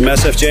Neil from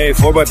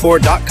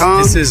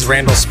SFJ4x4.com. This is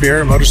Randall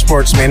Spear,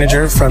 Motorsports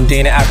Manager from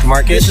Dana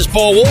Aftermarket. This is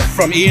Paul Wolf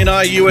from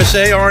E&I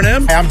USA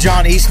R&M. Hey, I'm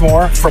John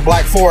Eastmore from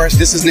Black Forest.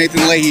 This is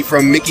Nathan Leahy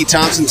from Mickey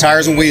Thompson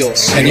Tires and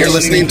Wheels. And you're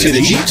listening to the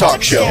Jeep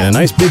Talk Show. And a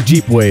nice big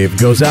Jeep wave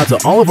goes out to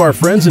all of our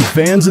friends and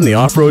fans in the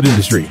off-road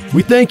industry.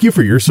 We thank you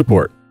for your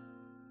support.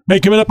 Hey,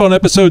 coming up on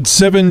episode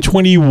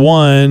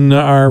 721,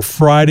 our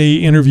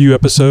Friday interview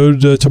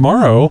episode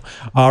tomorrow,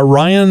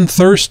 Ryan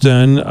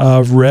Thurston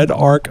of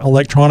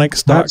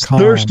RedArcElectronics.com. That's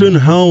Thurston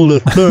Howell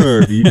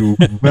III, you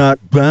fat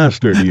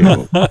bastard,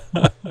 you.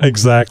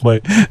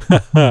 Exactly.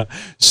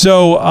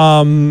 So,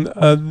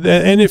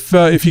 and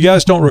if you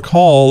guys don't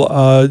recall,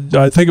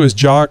 I think it was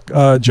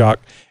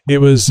it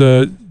was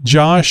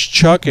Josh,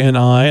 Chuck, and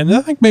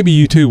I think maybe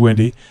you too,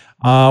 Wendy.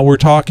 We're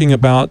talking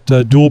about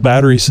dual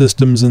battery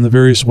systems and the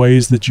various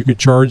ways that you could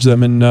charge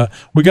them. And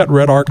we got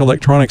Red Arc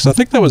Electronics. I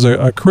think that was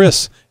a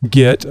Chris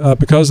get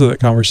because of that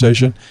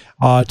conversation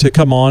to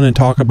come on and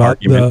talk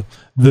about the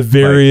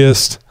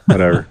various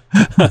whatever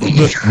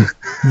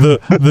the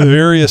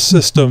various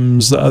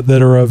systems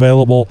that are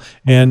available.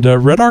 And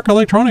Red Arc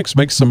Electronics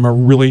makes some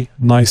really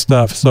nice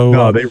stuff.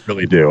 So they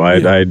really do.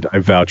 I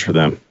vouch for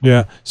them.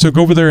 Yeah. So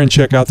go over there and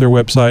check out their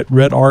website,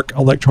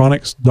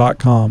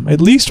 redarcelectronics.com,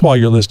 at least while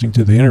you're listening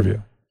to the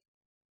interview.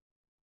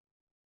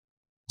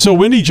 So,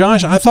 Wendy,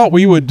 Josh, I thought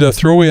we would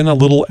throw in a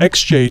little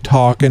XJ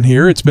talk in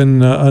here. It's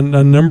been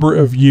a number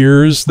of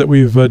years that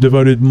we've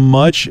devoted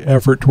much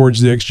effort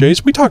towards the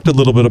XJs. We talked a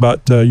little bit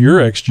about your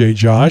XJ,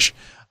 Josh.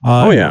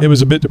 It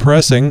was a bit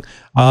depressing.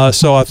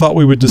 So I thought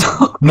we would just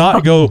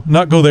not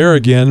go there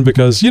again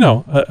because,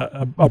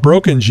 a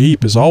broken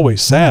Jeep is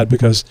always sad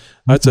because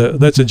that's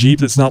a Jeep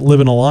that's not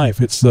living a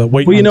life. It's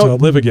waiting to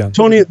live again.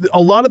 Tony,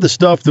 a lot of the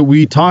stuff that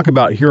we talk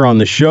about here on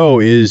the show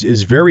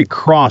is very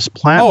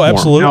cross-platform. Oh,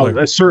 absolutely.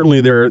 Now,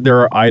 certainly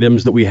there are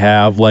items that we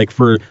have like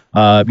for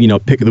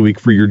pick of the week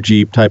for your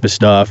Jeep type of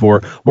stuff,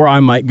 or I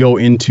might go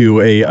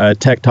into a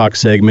Tech Talk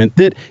segment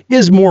that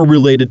is more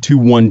related to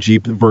one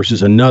Jeep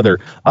versus another.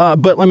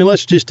 But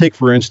let's just take,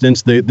 for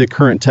instance, the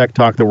current Tech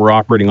Talk that we're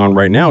operating on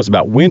right now is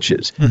about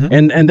winches,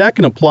 and that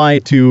can apply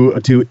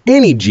to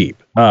any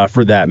Jeep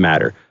for that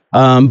matter.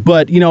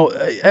 But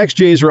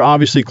XJs are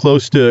obviously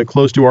close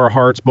to our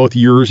hearts, both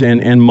yours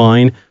and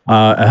mine.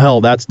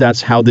 Hell,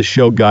 that's how this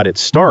show got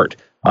its start.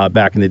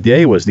 Back in the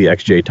day was the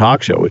XJ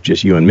Talk Show with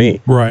just you and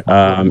me. Right.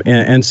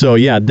 And so,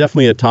 yeah,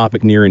 definitely a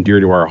topic near and dear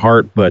to our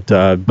heart. But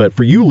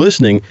for you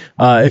listening,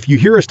 if you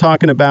hear us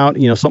talking about,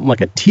 something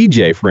like a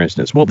TJ, for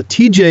instance, well, the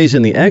TJs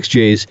and the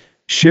XJs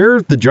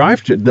share the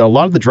drive. A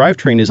lot of the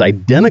drivetrain is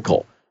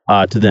identical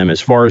to them as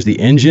far as the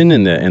engine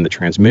and the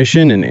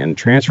transmission and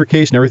transfer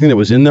case and everything that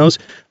was in those.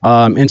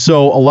 And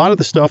so a lot of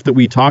the stuff that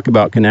we talk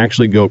about can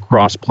actually go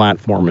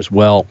cross-platform as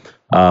well.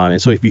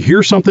 And so if you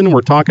hear something and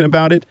we're talking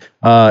about it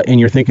and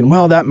you're thinking,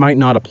 well, that might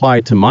not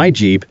apply to my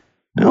Jeep,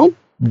 well,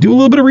 do a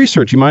little bit of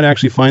research. You might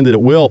actually find that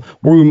it will,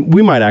 or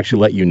we might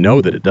actually let you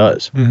know that it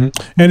does. Mm-hmm.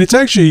 And it's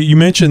actually, you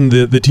mentioned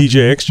the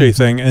TJ XJ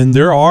thing, and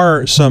there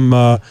are some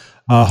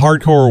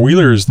hardcore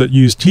wheelers that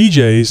use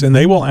TJs, and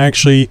they will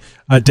actually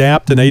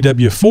adapt an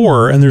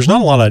AW4, and there's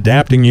not a lot of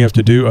adapting you have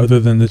to do other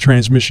than the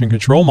transmission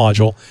control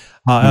module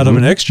out of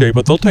an XJ,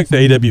 but they'll take the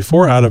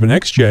AW4 out of an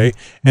XJ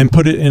and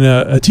put it in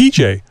a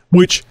TJ,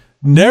 which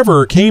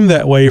never came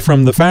that way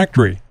from the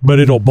factory, but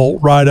it'll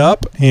bolt right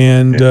up,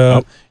 and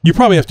you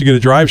probably have to get a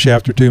drive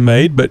shaft or two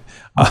made, but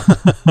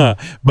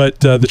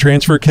the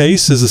transfer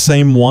case is the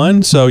same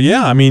one. So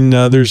yeah, I mean,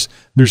 there's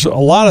a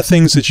lot of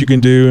things that you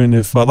can do, and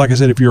if like I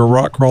said, if you're a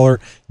rock crawler,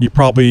 you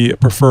probably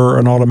prefer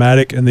an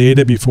automatic, and the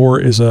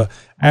AW4 is a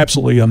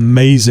absolutely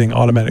amazing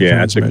automatic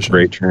transmission. Yeah, it's a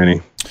great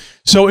tranny.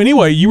 So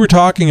anyway, you were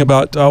talking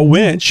about a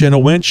winch, and a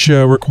winch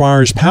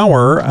requires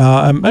power.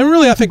 And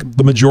really, I think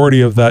the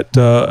majority of that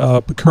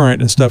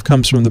current and stuff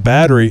comes from the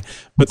battery.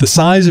 But the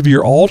size of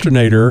your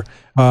alternator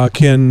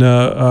can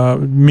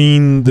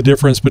mean the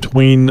difference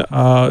between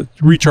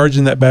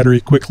recharging that battery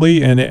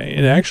quickly and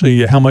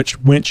actually how much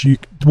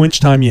winch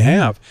time you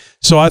have.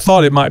 So I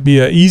thought it might be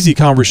an easy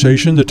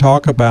conversation to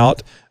talk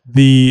about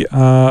the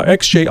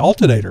XJ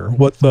alternator,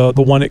 what the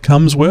one it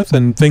comes with,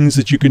 and things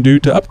that you can do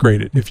to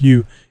upgrade it. If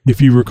you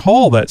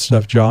recall that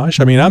stuff, Josh.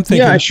 I mean, I'm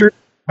thinking. Yeah,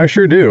 I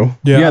sure do.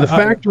 Yeah, the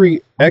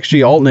factory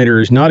XJ alternator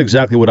is not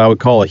exactly what I would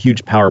call a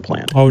huge power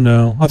plant. Oh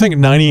no, I think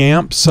 90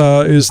 amps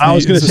is. I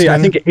was going to say, I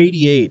think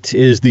 88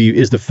 is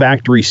the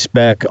factory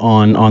spec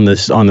on the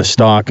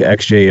stock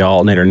XJ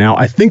alternator. Now,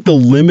 I think the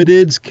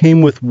limiteds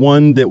came with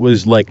one that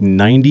was like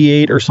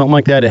 98 or something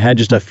like that. It had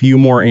just a few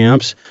more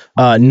amps,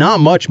 not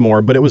much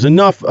more, but it was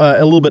enough,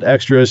 a little bit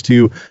extras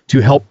to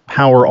help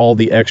power all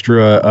the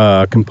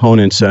extra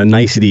components,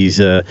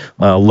 niceties,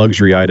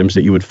 luxury items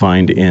that you would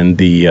find in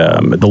the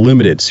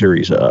limited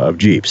series of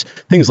Jeeps.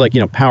 Things like,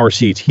 power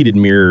seats, heated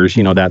mirrors,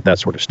 that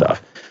sort of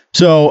stuff.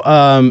 So,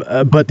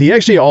 but the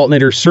XJ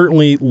alternator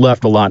certainly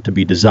left a lot to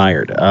be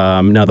desired.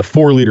 Now, the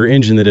 4-liter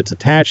engine that it's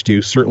attached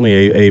to,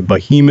 certainly a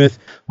behemoth,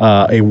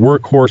 a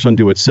workhorse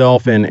unto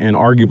itself, and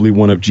arguably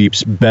one of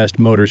Jeep's best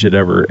motors it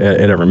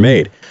ever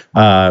made.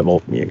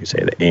 Well, you can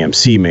say that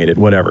AMC made it,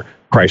 whatever,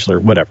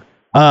 Chrysler, whatever.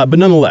 But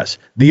nonetheless,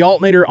 the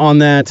alternator on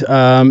that,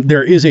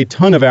 there is a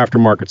ton of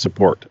aftermarket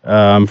support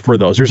for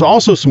those. There's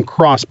also some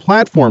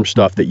cross-platform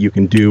stuff that you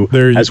can do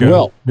as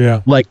well.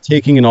 Yeah. Like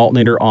taking an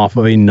alternator off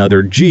of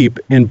another Jeep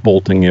and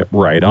bolting it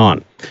right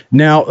on.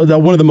 Now,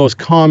 one of the most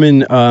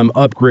common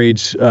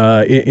upgrades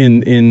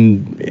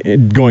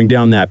in going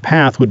down that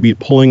path would be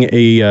pulling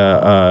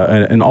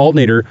an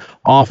alternator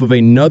off of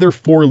another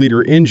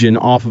 4-liter engine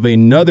off of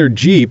another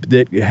Jeep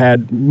that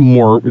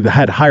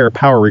had higher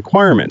power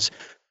requirements.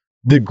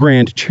 The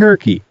Grand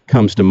Cherokee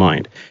comes to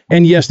mind.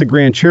 And yes, the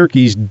Grand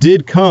Cherokees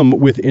did come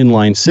with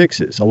inline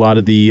sixes. A lot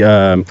of the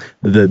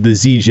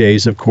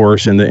ZJs, of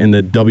course, and the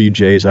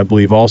WJs, I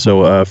believe,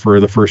 also for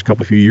the first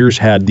few years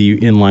had the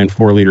inline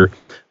 4-liter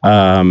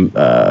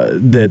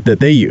that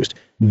they used.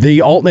 The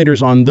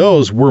alternators on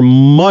those were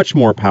much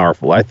more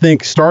powerful. I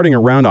think starting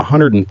around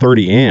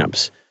 130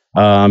 amps.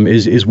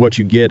 Is what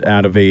you get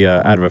out of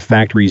a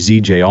factory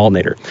ZJ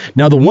alternator.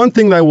 Now, the one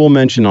thing that I will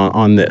mention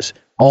on this,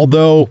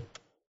 although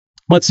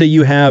let's say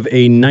you have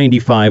a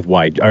 95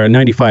 or a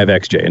 95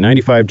 XJ, a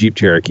 95 Jeep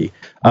Cherokee.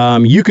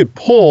 You could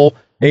pull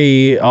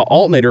a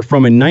alternator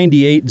from a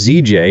 98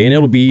 ZJ, and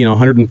it'll be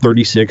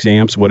 136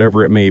 amps,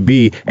 whatever it may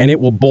be, and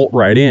it will bolt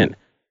right in.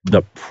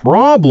 The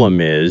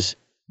problem is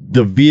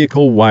the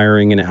vehicle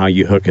wiring and how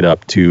you hook it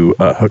up to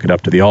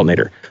the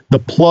alternator. The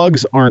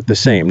plugs aren't the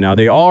same. Now,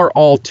 they are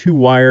all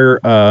two-wire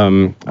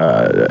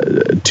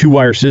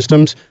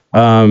systems.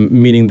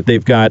 Meaning that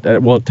they've got,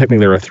 technically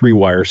they're a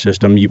 3-wire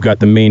system. You've got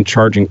the main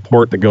charging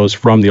port that goes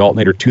from the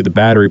alternator to the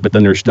battery, but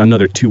then there's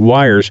another 2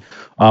 wires.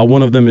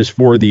 One of them is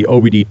for the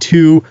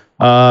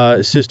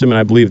OBD2 system, and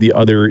I believe the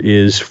other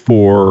is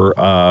for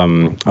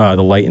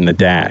the light in the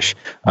dash,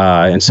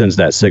 and sends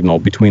that signal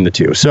between the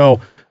two. So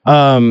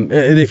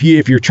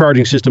if your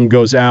charging system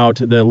goes out,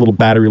 the little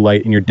battery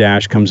light in your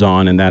dash comes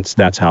on, and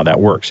that's how that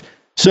works.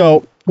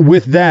 So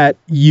with that,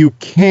 you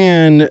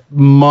can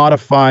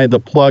modify the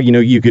plug.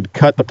 You could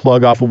cut the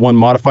plug off of one,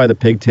 modify the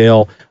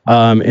pigtail,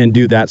 and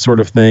do that sort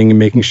of thing,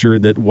 making sure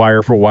that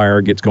wire for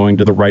wire gets going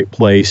to the right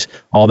place,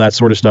 all that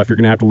sort of stuff. You're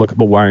going to have to look up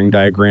a wiring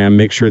diagram,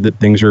 make sure that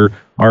things are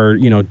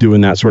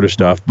doing that sort of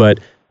stuff. But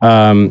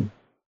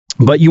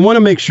you want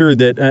to make sure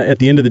that at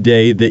the end of the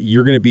day that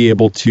you're going to be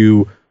able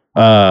to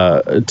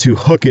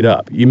hook it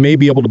up. You may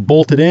be able to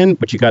bolt it in,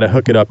 but you got to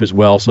hook it up as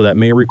well. So that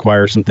may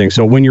require some things.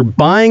 So when you're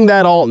buying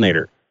that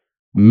alternator,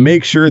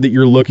 make sure that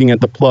you're looking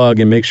at the plug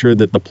and make sure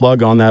that the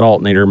plug on that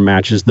alternator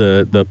matches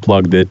the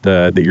plug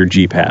that your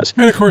Jeep has.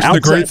 And of course, the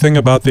great thing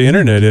about the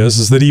internet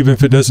is that even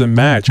if it doesn't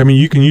match, I mean,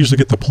 you can usually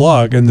get the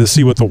plug and to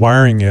see what the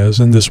wiring is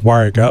and just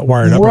wire it up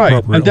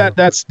appropriately. And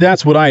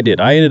that's what I did.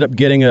 I ended up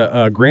getting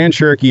a Grand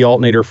Cherokee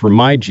alternator for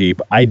my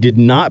Jeep. I did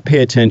not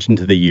pay attention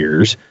to the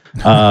years.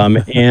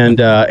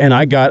 And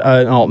I got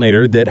an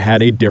alternator that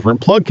had a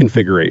different plug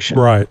configuration.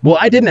 Right. Well,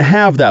 I didn't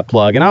have that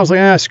plug, and I was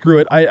like, screw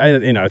it.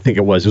 I think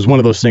it was one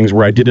of those things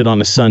where I did it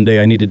on a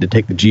Sunday. I needed to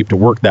take the Jeep to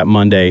work that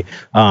Monday,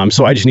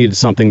 so I just needed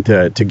something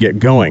to get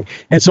going.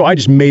 And so I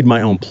just made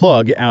my own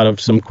plug out of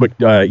some quick,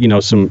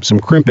 some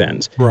crimp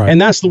ends. Right.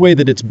 And that's the way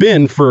that it's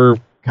been for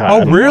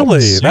God,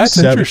 really? That's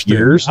 7 interesting.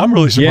 years. I'm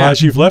really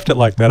surprised you've left it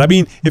like that. I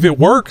mean, if it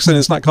works and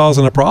it's not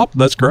causing a problem,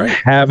 that's great.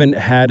 Haven't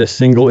had a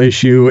single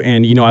issue.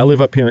 And, I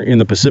live up here in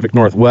the Pacific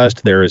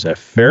Northwest. There is a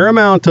fair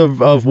amount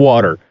of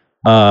water.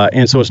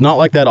 And so it's not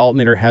like that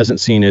alternator hasn't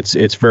seen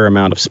its fair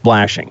amount of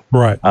splashing.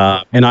 Right.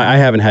 And I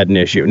haven't had an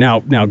issue. Now,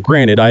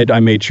 granted, I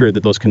made sure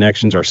that those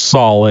connections are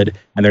solid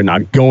and they're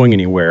not going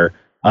anywhere.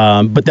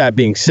 But that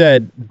being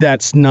said,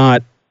 that's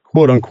not,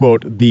 quote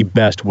unquote, the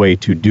best way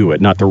to do it,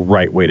 not the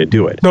right way to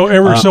do it.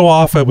 So so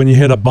often when you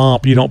hit a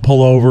bump, you don't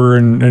pull over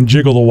and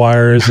jiggle the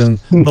wires and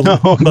the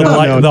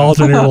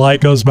alternator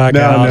light goes back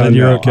out and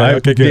you're okay. I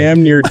Okay, good.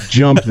 damn near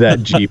jumped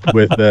that Jeep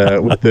with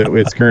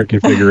its current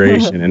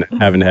configuration and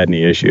haven't had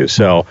any issues.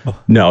 So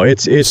no,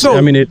 it's.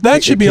 So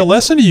that should be a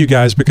lesson to you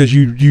guys, because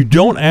you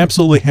don't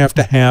absolutely have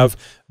to have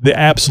the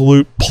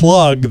absolute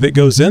plug that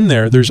goes in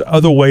there. There's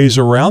other ways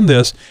around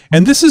this,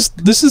 and this is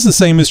the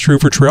same is true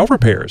for trail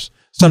repairs.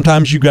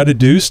 Sometimes you got to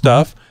do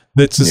stuff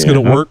that's just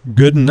going to work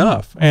good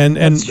enough, and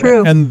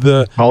true. And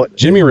the call it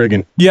Jimmy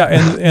rigging. Yeah,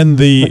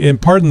 and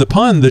pardon the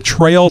pun, the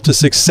trail to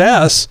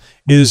success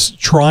is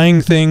trying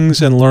things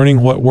and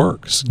learning what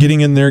works, getting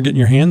in there, getting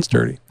your hands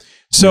dirty.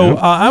 So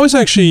I was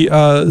actually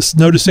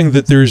noticing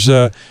that there's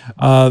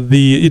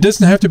it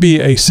doesn't have to be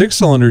a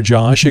 6-cylinder,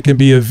 Josh. It can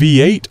be a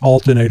V8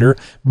 alternator,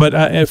 but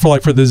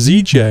for the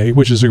ZJ,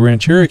 which is a Grand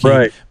Cherokee.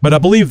 Right. But I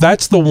believe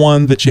that's the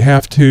one that you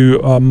have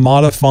to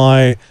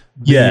modify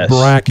the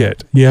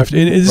bracket. You have to.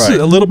 It's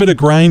a little bit of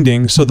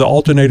grinding so the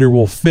alternator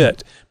will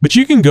fit. But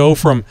you can go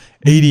from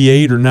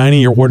 88 or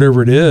 90 or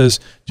whatever it is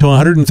to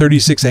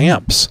 136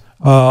 amps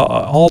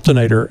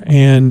alternator,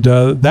 and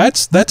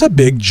that's a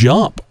big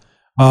jump.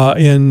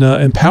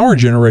 In power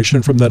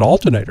generation from that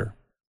alternator.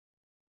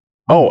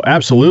 Oh,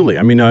 absolutely.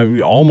 I mean,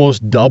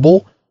 almost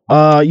double,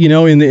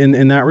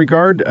 in that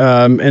regard.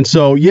 And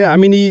so, yeah, I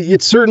mean,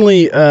 it's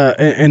certainly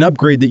an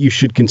upgrade that you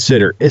should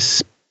consider,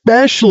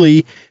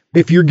 especially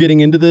if you're getting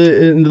into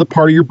the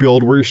part of your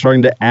build where you're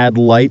starting to add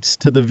lights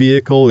to the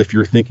vehicle, if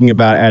you're thinking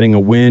about adding a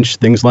winch,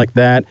 things like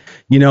that.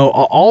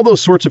 All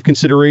those sorts of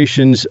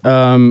considerations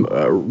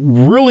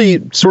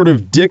really sort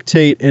of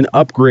dictate an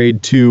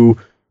upgrade to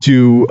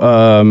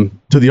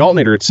the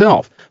alternator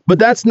itself. But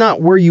that's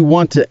not where you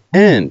want to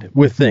end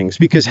with things,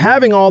 because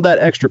having all that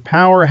extra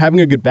power,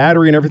 having a good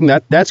battery and everything,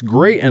 that's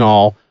great and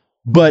all.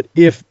 But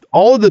if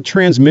all of the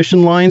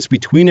transmission lines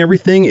between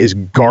everything is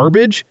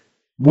garbage,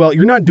 well,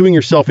 you're not doing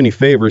yourself any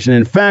favors. And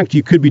in fact,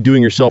 you could be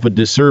doing yourself a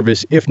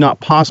disservice, if not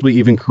possibly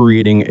even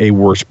creating a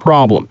worse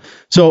problem.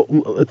 So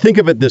think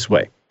of it this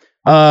way.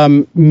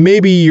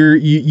 Maybe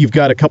you've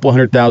got a couple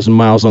 100,000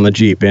 miles on the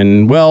Jeep,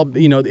 and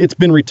it's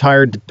been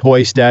retired to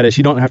toy status.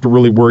 You don't have to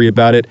really worry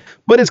about it,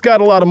 but it's got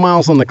a lot of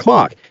miles on the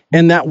clock,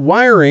 and that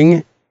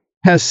wiring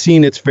has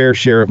seen its fair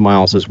share of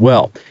miles as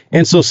well.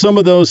 And so some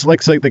of those,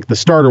 like the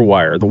starter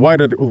wire, the wire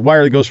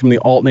that goes from the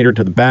alternator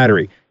to the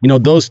battery,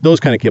 those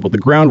kind of cable, the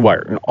ground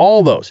wire, and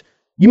all those,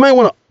 you might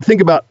want to think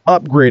about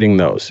upgrading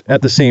those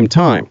at the same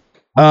time.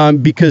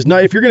 Because now,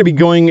 if you're going to be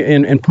going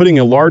and putting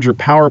a larger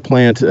power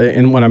plant,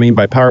 and what I mean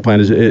by power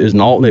plant is an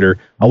alternator,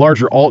 a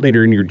larger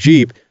alternator in your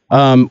Jeep,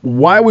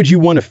 why would you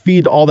want to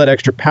feed all that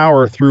extra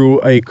power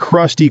through a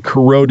crusty,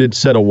 corroded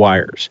set of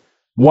wires?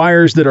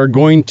 Wires that are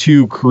going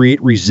to create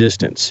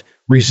resistance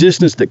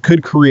that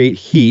could create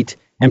heat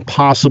and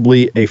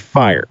possibly a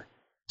fire.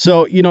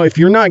 So, if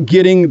you're not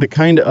getting the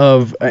kind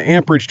of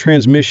amperage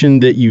transmission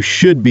that you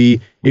should be,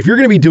 if you're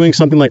going to be doing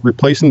something like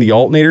replacing the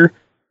alternator,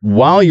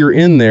 while you're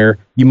in there,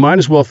 you might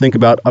as well think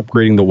about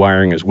upgrading the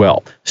wiring as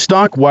well.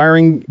 Stock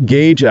wiring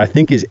gauge, I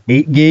think, is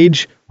 8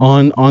 gauge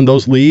on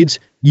those leads.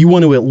 You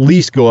want to at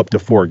least go up to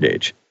 4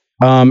 gauge.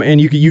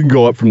 And you can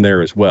go up from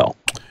there as well.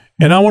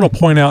 And I want to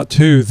point out,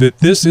 too, that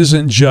this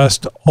isn't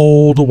just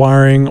old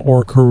wiring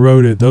or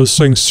corroded. Those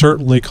things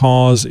certainly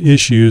cause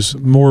issues,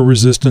 more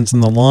resistance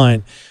in the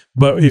line.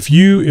 But if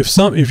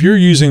you're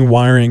using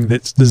wiring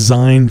that's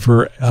designed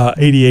for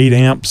 88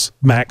 amps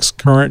max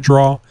current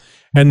draw,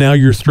 and now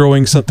you're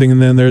throwing something in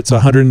there it's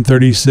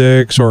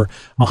 136 or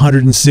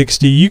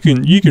 160, you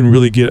can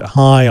really get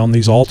high on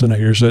these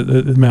alternators,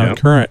 the amount of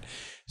current.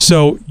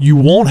 So you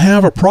won't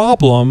have a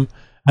problem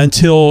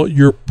until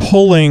you're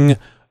pulling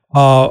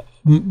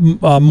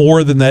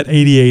more than that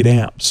 88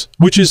 amps,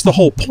 which is the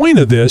whole point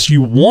of this.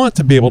 You want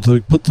to be able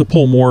to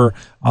pull more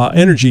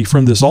energy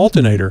from this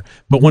alternator.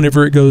 But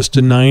whenever it goes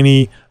to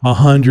 90,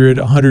 100,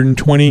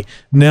 120,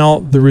 now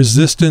the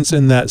resistance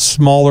in that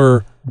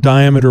smaller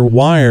diameter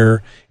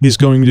wire is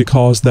going to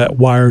cause that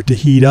wire to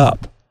heat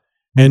up.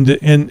 And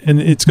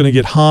it's going to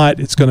get hot.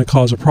 It's going to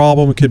cause a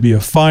problem. It could be a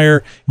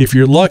fire. If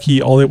you're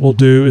lucky, all it will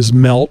do is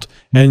melt,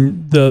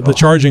 and the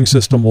charging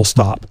system will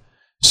stop.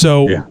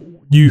 So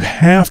you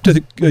have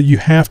to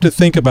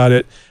think about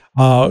it,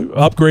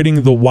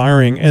 upgrading the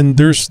wiring. And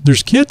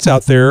there's kits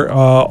out there.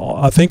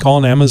 I think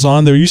on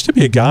Amazon there used to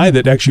be a guy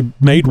that actually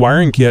made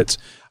wiring kits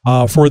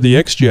for the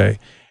XJ.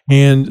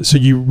 And so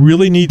you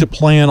really need to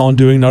plan on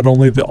doing not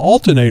only the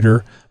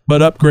alternator, but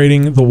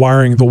upgrading the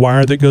wiring, the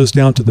wire that goes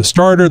down to the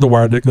starter, the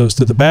wire that goes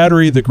to the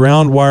battery, the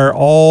ground wire,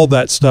 all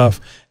that stuff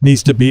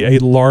needs to be a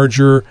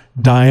larger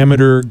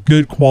diameter,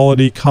 good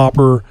quality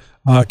copper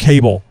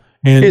cable.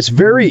 And it's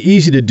very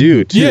easy to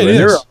do too. Yeah, it is.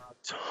 There are a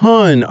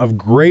ton of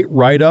great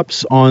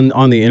write-ups on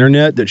the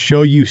internet that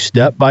show you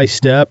step by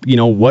step,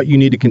 what you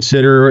need to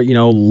consider,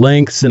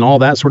 lengths and all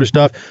that sort of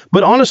stuff.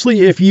 But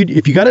honestly, if you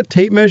got a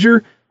tape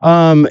measure,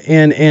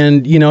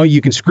 and you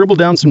can scribble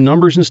down some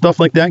numbers and stuff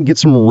like that and get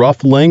some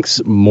rough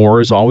lengths,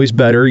 more is always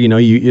better.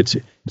 It's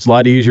a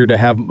lot easier to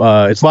have,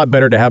 it's a lot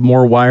better to have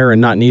more wire and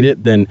not need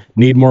it than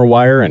need more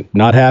wire and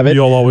not have it.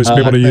 You'll always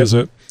be able to use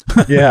it.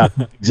 Yeah,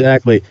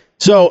 exactly.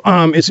 So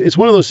it's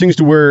one of those things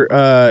to where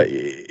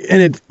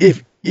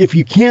if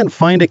you can't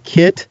find a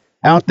kit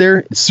out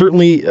there,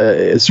 certainly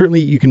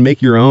you can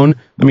make your own.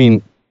 I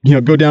mean,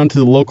 go down to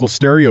the local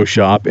stereo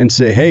shop and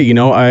say, hey,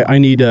 I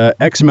need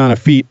X amount of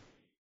feet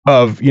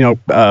of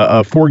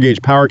a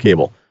 4-gauge power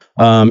cable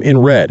in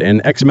red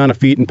and X amount of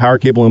feet in power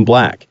cable in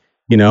black.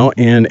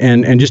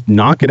 And just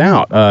knock it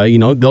out.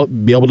 They'll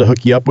be able to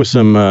hook you up with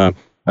some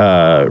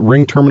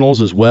ring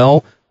terminals as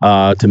well.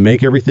 To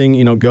make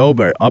everything, go,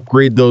 but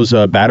upgrade those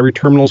battery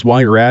terminals while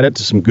you're at it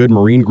to some good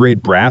marine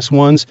grade brass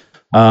ones.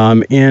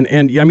 And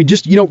I mean,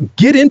 just,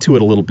 get into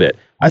it a little bit.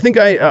 I think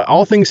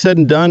all things said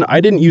and done, I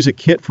didn't use a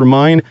kit for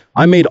mine.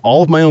 I made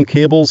all of my own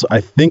cables.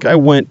 I think I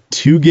went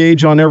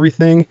 2-gauge on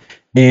everything.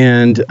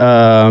 And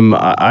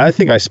I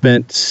think I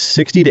spent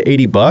 $60 to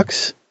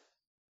 $80,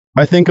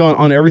 I think,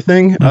 on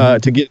everything to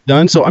get it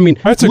done. So, I mean,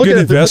 that's a good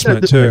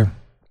investment too.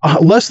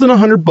 Less than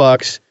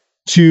 $100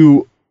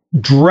 to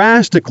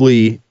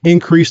drastically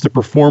increase the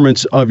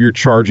performance of your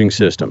charging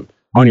system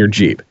on your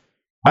Jeep.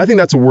 I think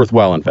that's a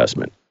worthwhile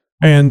investment.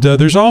 And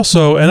there's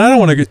also, and I don't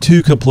want to get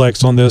too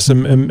complex on this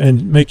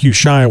and make you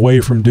shy away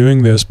from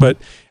doing this, but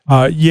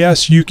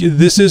yes,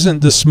 this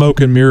isn't the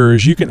smoke and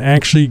mirrors. You can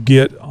actually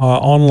get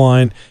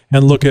online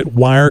and look at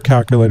wire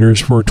calculators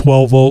for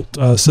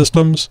 12-volt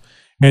systems,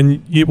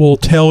 and it will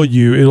tell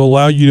you, it'll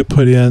allow you to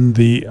put in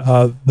the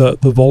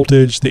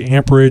voltage, the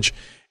amperage,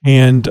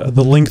 and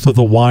the length of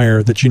the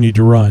wire that you need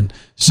to run.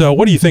 So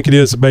what do you think it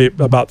is,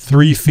 about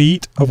 3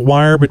 feet of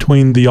wire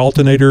between the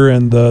alternator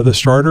and the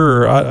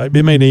starter? Or it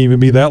may not even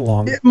be that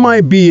long. It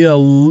might be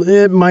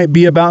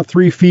about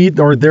 3 feet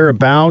or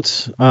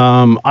thereabouts.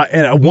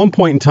 At one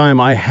point in time,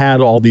 I had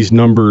all these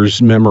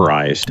numbers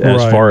memorized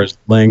as far as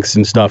lengths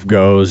and stuff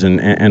goes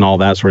and all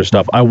that sort of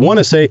stuff. I want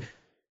to say,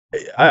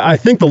 I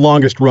think the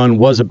longest run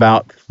was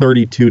about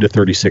 32 to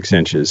 36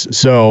 inches.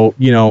 So,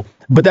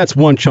 but that's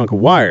one chunk of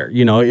wire. I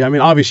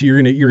mean, obviously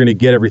you're gonna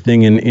get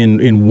everything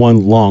in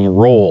one long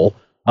roll.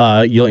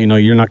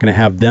 You're not gonna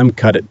have them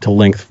cut it to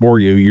length for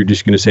you. You're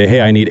just gonna say,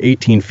 hey, I need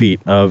 18 feet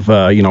of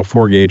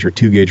 4-gauge or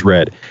 2-gauge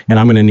red, and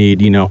I'm gonna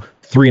need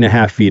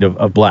 3.5 feet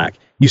of black.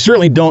 You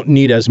certainly don't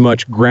need as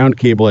much ground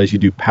cable as you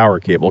do power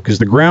cable because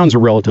the grounds are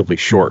relatively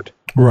short.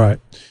 Right.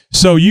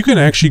 So you can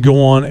actually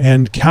go on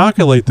and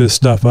calculate this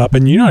stuff up,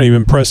 and you're not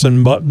even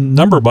pressing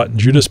number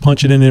buttons. You're just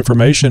punching in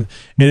information,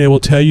 and it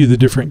will tell you the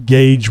different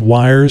gauge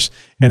wires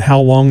and how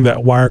long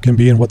that wire can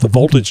be and what the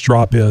voltage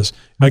drop is.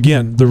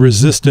 Again, the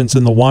resistance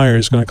in the wire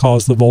is going to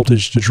cause the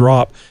voltage to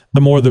drop.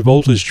 The more the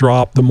voltage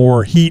drop, the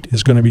more heat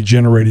is going to be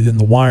generated in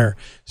the wire.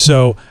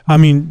 So,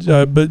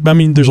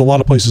 there's a lot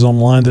of places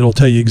online that will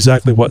tell you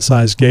exactly what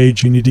size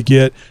gauge you need to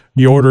get.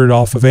 You order it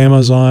off of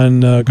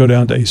Amazon, go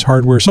down to Ace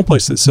Hardware,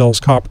 someplace that sells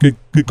good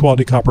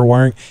quality copper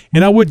wiring.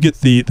 And I would get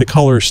the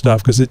color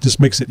stuff because it just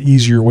makes it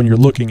easier when you're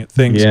looking at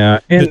things. Yeah,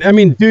 and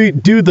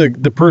do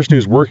the person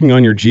who's working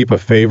on your Jeep a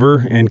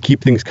favor and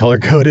keep things color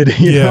coded.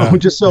 You know,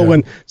 just so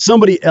when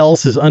somebody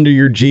else is under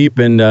your Jeep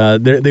and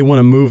they want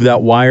to move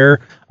that wire,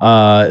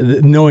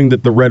 knowing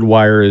that the red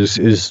wire is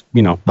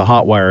the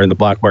hot wire and the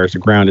black wire is the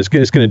ground, it's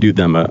going to do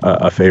them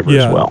a favor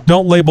as well.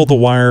 Don't label the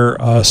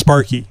wire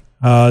Sparky.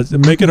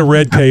 Make it a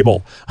red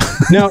cable.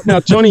 Now,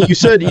 Tony, you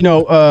said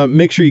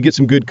make sure you get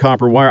some good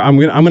copper wire. I'm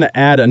gonna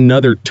add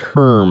another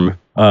term,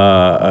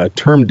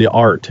 term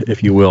d'art,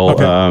 if you will,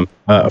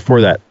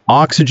 for that.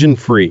 Oxygen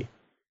free.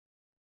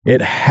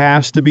 It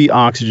has to be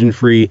oxygen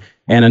free.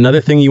 And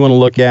another thing you want to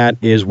look at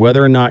is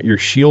whether or not your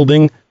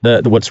shielding,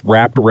 what's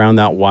wrapped around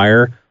that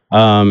wire,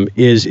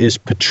 is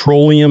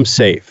petroleum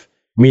safe.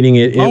 Meaning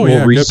it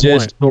will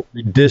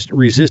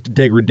resist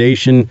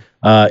degradation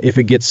if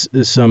it gets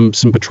some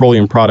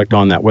petroleum product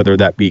on that, whether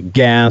that be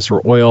gas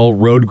or oil,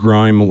 road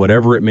grime,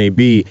 whatever it may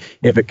be.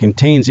 If it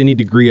contains any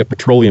degree of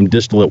petroleum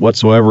distillate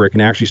whatsoever, it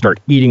can actually start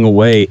eating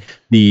away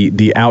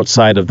the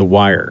outside of the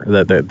wire,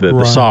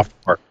 the soft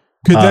part.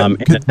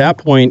 At that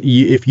point,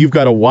 if you've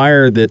got a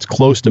wire that's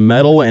close to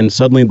metal and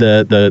suddenly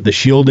the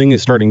shielding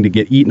is starting to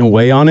get eaten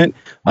away on it,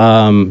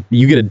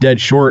 you get a dead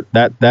short.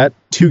 That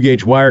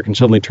 2-gauge wire can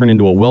suddenly turn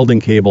into a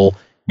welding cable,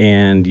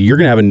 and you're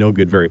going to have a no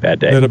good, very bad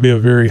day. That'll be a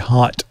very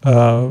hot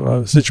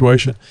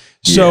situation.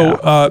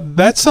 So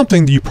that's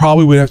something that you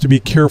probably would have to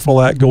be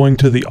careful at going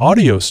to the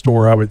audio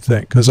store, I would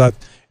think, because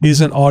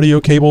isn't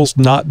audio cables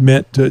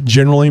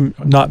generally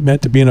not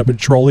meant to be in a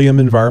petroleum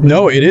environment?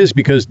 No, it is,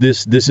 because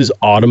this is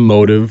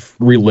automotive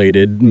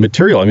related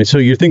material. I mean, so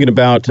you're thinking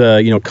about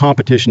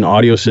competition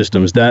audio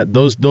systems, that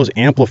those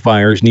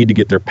amplifiers need to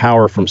get their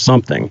power from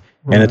something,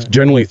 and it's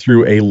generally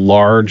through a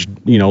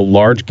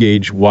large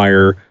gauge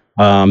wire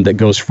that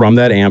goes from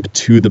that amp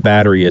to the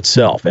battery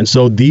itself. And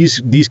so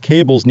these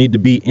cables need to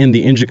be in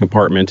the engine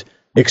compartment,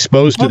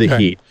 exposed to the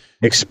heat,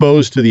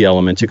 exposed to the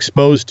elements,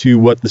 exposed to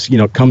what this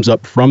comes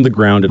up from the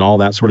ground and all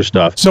that sort of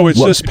stuff. So it's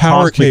just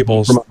power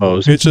cables.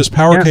 It's just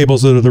power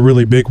cables that are the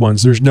really big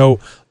ones. There's no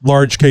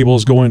large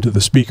cables going to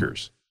the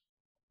speakers.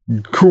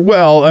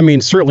 Well, I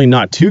mean, certainly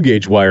not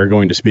 2-gauge wire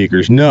going to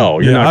speakers. No,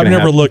 I've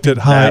never looked at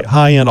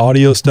high-end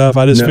audio stuff.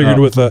 I just figured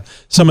with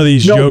some of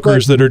these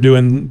jokers that are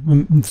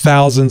doing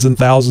thousands and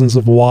thousands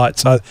of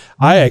watts, I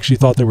actually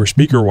thought they were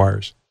speaker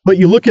wires. But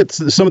you look at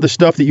some of the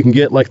stuff that you can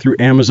get like through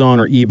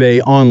Amazon or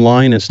eBay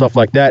online and stuff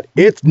like that,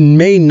 it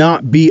may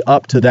not be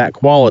up to that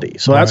quality.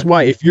 So that's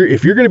why if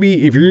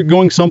you're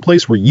going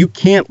someplace where you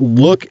can't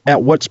look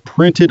at what's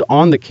printed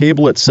on the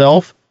cable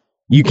itself,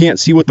 you can't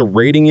see what the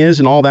rating is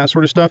and all that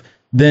sort of stuff,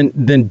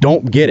 then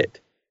don't get it.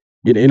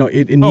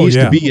 It needs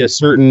to be a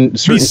certain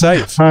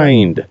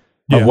kind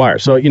of wire.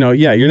 So,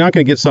 you're not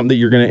going to get something that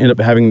you're going to end up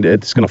having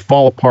that's going to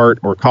fall apart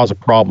or cause a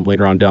problem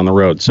later on down the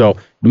road. So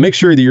make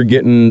sure that you're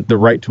getting the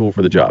right tool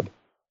for the job.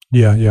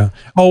 Yeah.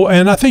 Oh,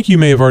 and I think you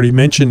may have already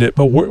mentioned it,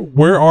 but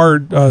where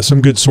are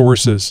some good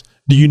sources?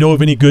 Do you know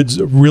of any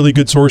really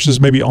good sources,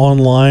 maybe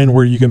online,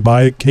 where you can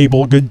buy a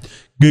cable, good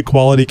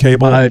quality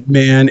cable?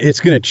 Man, it's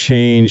going to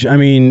change. I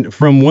mean,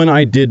 from when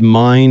I did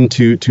mine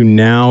to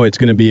now, it's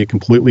going to be a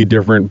completely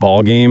different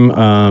ballgame.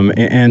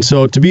 And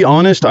so, to be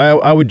honest,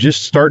 I would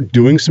just start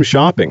doing some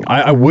shopping.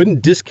 I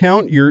wouldn't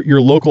discount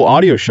your local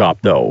audio shop,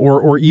 though,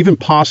 or even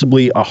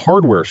possibly a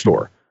hardware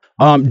store.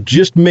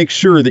 Just make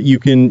sure that you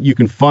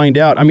can find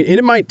out. I mean, and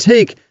it might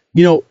take,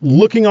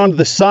 looking onto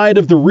the side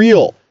of the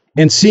reel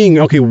and seeing,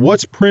 okay,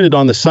 what's printed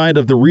on the side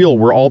of the reel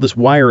where all this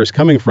wire is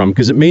coming from,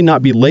 because it may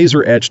not be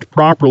laser etched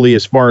properly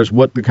as far as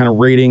what the kind of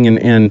rating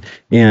and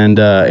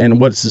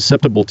what it's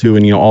susceptible to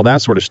and all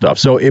that sort of stuff.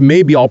 So it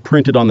may be all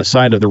printed on the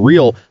side of the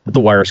reel that the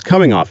wire is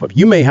coming off of.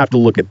 You may have to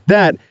look at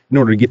that in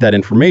order to get that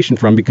information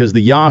from, because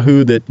the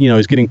Yahoo that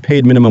is getting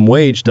paid minimum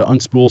wage to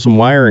unspool some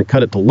wire and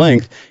cut it to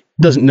length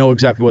doesn't know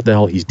exactly what the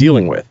hell he's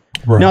dealing with.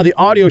 Right. Now, the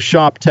audio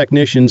shop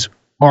technicians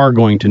are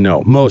going to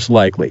know, most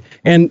likely.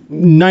 And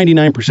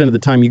 99% of the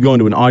time you go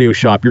into an audio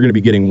shop, you're going to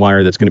be getting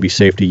wire that's going to be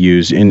safe to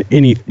use in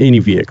any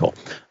vehicle.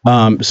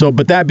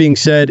 But that being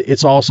said,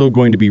 it's also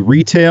going to be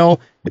retail.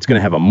 It's going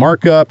to have a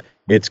markup.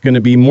 It's going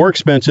to be more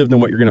expensive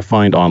than what you're going to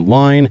find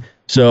online.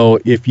 So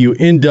if you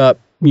end up,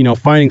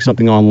 finding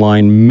something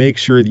online, make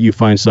sure that you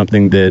find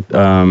something that,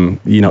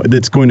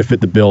 that's going to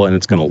fit the bill and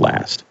it's going to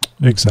last.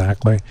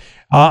 Exactly.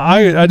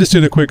 I just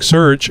did a quick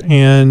search,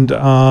 and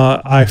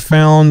I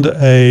found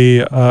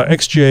a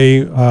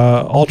XJ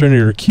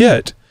alternator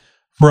kit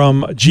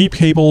from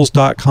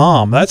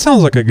jeepcables.com. That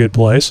sounds like a good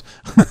place.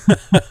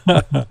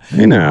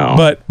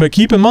 But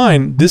keep in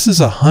mind, this is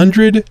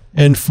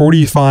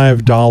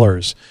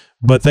 $145.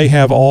 But they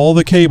have all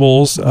the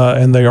cables,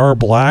 and they are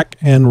black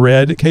and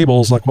red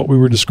cables like what we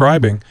were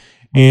describing.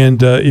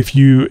 And if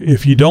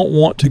you don't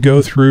want to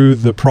go through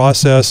the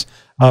process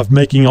of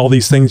making all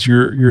these things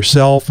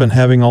yourself and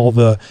having all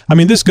the,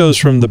 this goes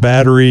from the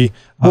battery.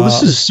 Well,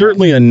 this is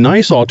certainly a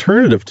nice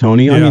alternative,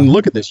 Tony. Yeah. I mean,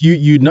 look at this.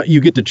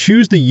 You get to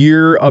choose the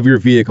year of your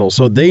vehicle,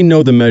 so they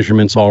know the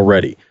measurements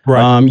already.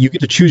 Right. You get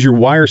to choose your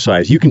wire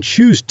size. You can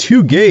choose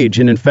 2-gauge,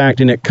 and in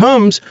fact, it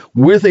comes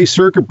with a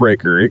circuit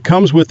breaker. It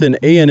comes with an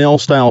A&L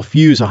style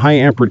fuse, a high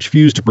amperage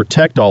fuse to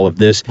protect all of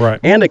this,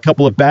 and a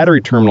couple of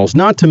battery terminals.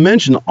 Not to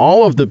mention,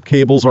 all of the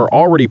cables are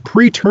already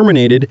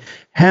pre-terminated,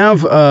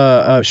 have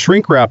a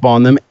shrink wrap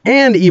on them,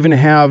 and even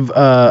have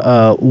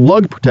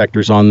lug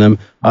protectors on them.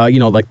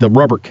 Like the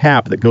rubber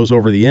cap that goes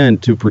over the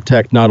end to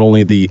protect not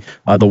only the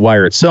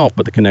wire itself,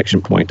 but the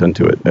connection point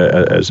onto it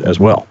as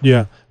well.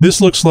 Yeah,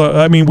 this looks like,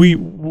 and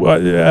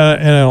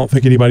I don't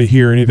think anybody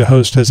here, any of the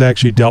hosts, has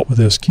actually dealt with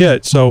this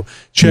kit. So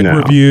check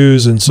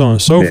reviews and so on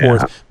and so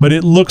forth. But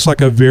it looks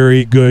like a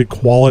very good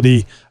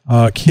quality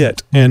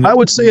kit, and I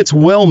would say it's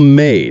well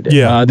made.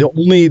 Yeah.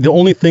 The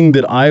only thing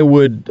that I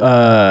would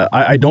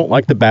I don't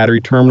like the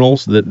battery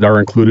terminals that are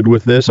included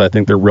with this. I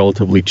think they're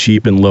relatively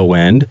cheap and low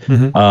end.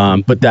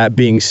 Mm-hmm. But that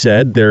being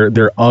said,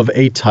 they're of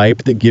a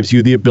type that gives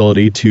you the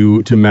ability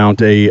to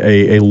mount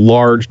a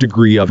large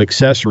degree of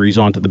accessories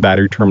onto the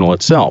battery terminal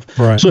itself.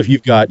 Right. So if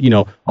you've got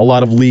a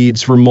lot of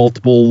leads for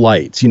multiple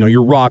lights,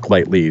 your rock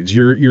light leads,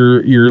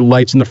 your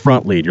lights in the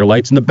front lead, your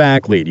lights in the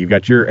back lead, you've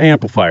got your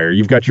amplifier,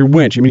 you've got your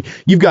winch.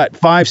 You've got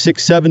 5,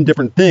 6, 7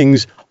 different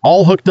things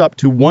all hooked up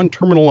to one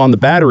terminal on the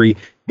battery.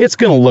 It's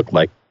going to look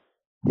like,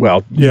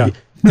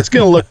 it's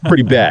going to look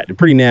pretty bad,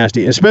 pretty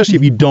nasty, especially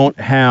if you don't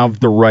have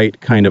the right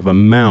kind of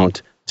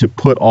amount to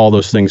put all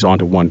those things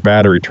onto one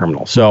battery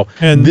terminal. So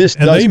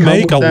they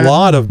make a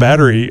lot of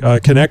battery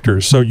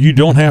connectors, so you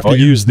don't have to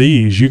use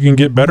these. You can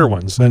get better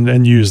ones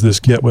and use this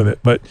kit with it.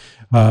 But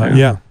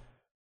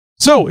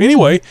So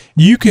anyway,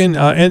 you can,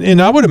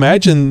 and I would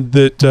imagine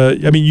that,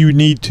 you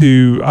need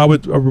to, I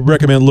would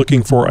recommend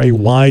looking for a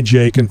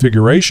YJ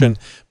configuration,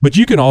 but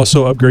you can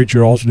also upgrade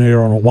your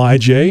alternator on a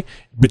YJ,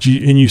 but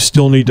you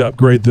still need to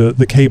upgrade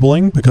the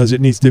cabling because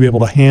it needs to be able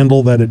to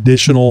handle that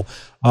additional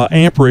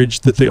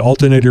amperage that the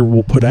alternator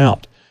will put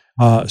out.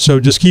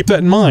 So just keep that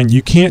in mind.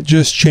 You can't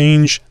just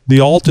change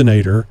the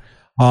alternator.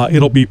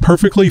 It'll be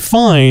perfectly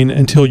fine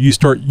until you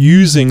start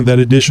using that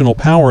additional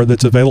power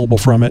that's available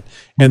from it,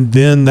 and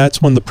then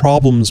that's when the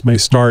problems may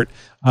start.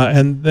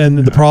 And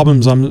the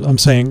problems I'm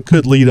saying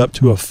could lead up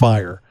to a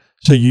fire.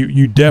 So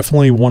you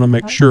definitely want to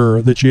make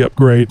sure that you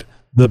upgrade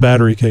the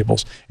battery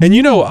cables. And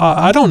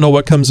I don't know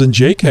what comes in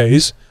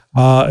JKs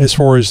as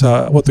far as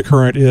what the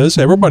current is.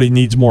 Everybody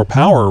needs more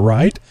power,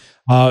 right?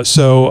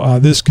 So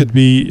this could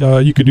be,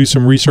 you could do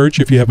some research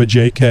if you have a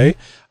JK.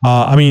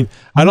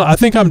 I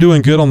think I'm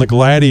doing good on the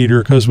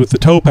Gladiator because with the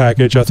tow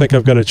package, I think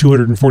I've got a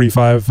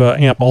 245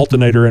 amp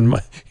alternator in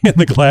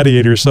the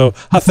Gladiator. So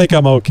I think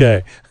I'm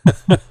okay.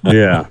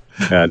 Yeah,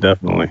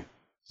 definitely.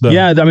 So.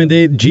 Yeah,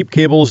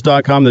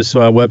 jeepcables.com, this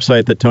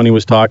website that Tony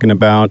was talking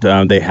about,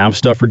 they have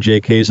stuff for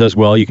JKs as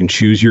well. You can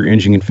choose your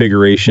engine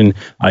configuration.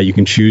 You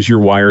can choose your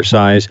wire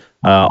size,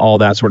 all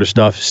that sort of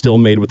stuff. Still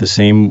made with the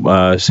same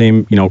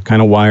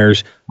kind of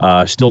wires.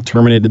 Still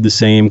terminated the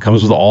same.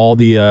 Comes with all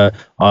the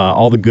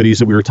goodies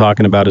that we were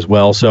talking about as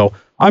well. So,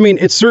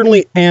 it's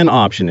certainly an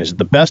option. Is it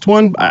the best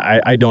one?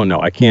 I don't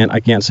know. I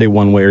can't say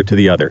one way or to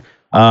the other.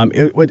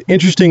 What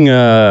interesting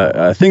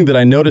thing that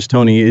I noticed,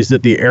 Tony, is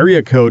that the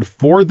area code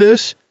for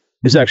this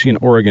is actually an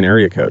Oregon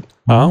area code.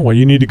 Oh, well,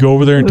 you need to go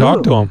over there and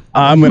talk to them.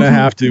 I'm going to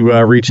have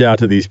to reach out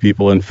to these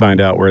people and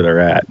find out where they're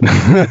at.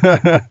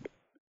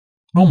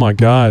 Oh, my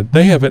God.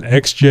 They have an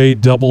XJ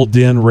double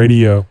DIN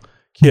radio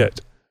kit.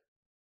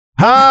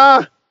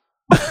 Ha!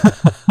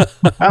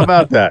 How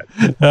about that?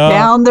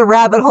 Down the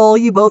rabbit hole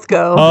you both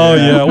go. Oh,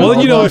 yeah. Well,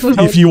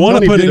 if you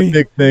want to put any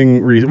big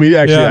thing, we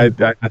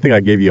actually, I think I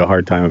gave you a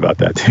hard time about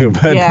that too.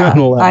 But yeah,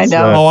 I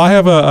know. I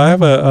have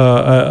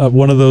a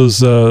one of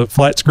those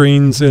flat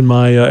screens in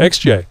my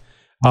XJ.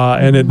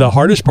 And the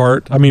hardest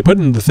part,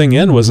 putting the thing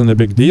in wasn't a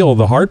big deal.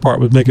 The hard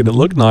part was making it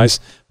look nice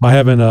by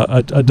having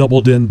a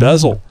double DIN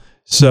bezel.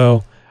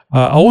 So,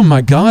 oh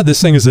my God,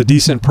 this thing is a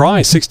decent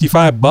price,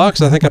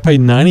 $65. I think I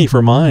paid $90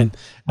 for mine.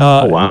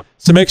 Oh wow!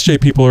 Some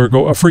XJ people are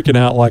freaking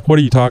out, like, "What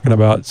are you talking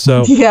about?"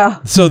 So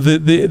yeah. So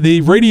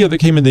the radio that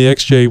came in the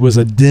XJ was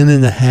a DIN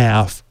and a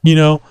half,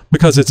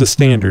 because it's a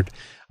standard.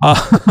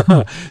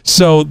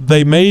 So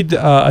they made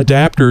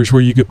adapters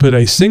where you could put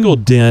a single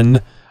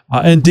DIN.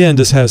 And DIN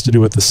just has to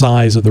do with the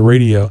size of the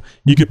radio.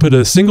 You could put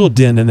a single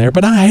DIN in there,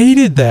 but I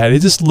hated that.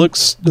 It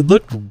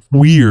looked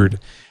weird.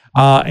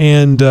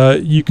 And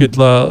you could,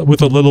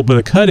 with a little bit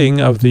of cutting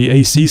of the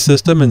AC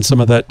system and some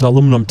of that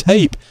aluminum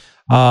tape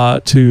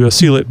to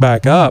seal it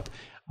back up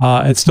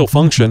and still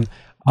function,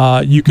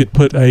 you could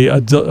put a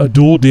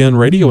dual DIN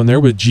radio in there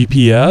with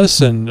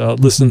GPS and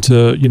listen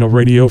to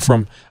radio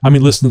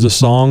listen to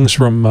songs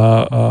from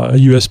a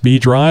USB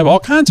drive, all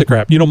kinds of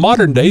crap,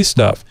 modern day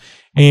stuff.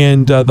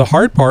 And the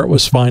hard part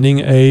was finding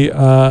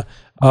a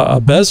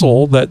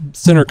bezel, that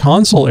center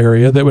console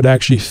area that would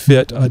actually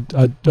fit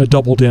a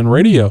double DIN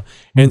radio.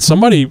 And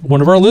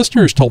one of our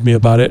listeners told me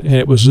about it, and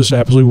it was just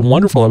absolutely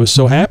wonderful. I was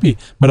so happy,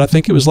 but I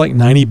think it was like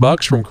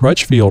 $90 from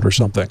Crutchfield or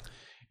something.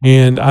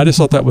 And I just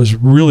thought that was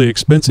really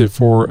expensive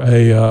for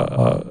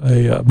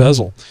a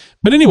bezel.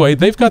 But anyway,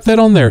 they've got that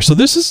on there. So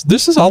this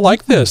is I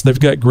like this. They've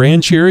got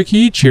Grand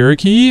Cherokee,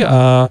 XJ,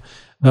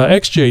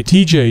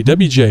 TJ,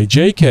 WJ,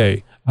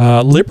 JK,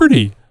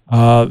 Liberty.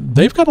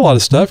 They've got a lot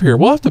of stuff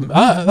here. I'll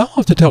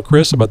have to tell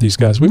Chris about these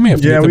guys. We may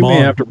have to get them on. Yeah, we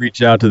may have to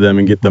reach out to them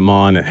and get them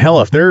on.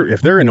 Hell, if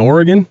they're in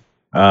Oregon,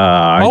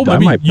 I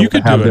might be able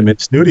to have them in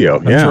studio.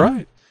 That's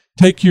right.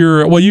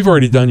 You've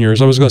already done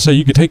yours. I was going to say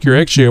you could take your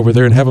XJ over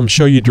there and have them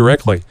show you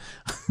directly.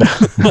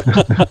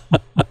 I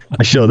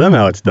show them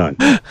how it's done.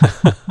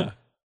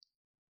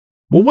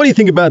 Well, what do you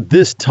think about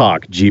this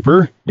talk,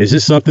 Jeeper? Is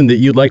this something that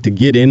you'd like to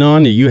get in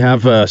on? Do you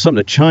have something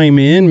to chime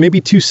in?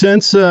 Maybe 2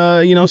 cents,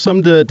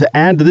 something to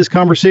add to this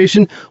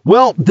conversation?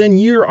 Well, then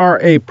you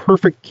are a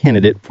perfect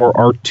candidate for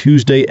our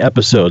Tuesday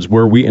episodes,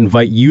 where we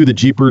invite you, the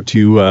Jeeper,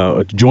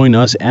 to join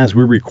us as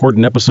we record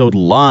an episode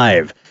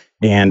live.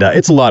 And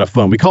it's a lot of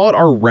fun. We call it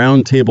our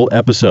roundtable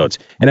episodes.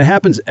 And it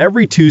happens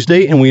every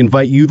Tuesday, and we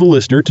invite you, the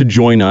listener, to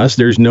join us.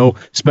 There's no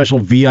special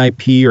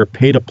VIP or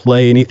pay to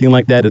play, anything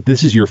like that. If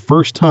this is your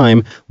first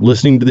time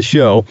listening to the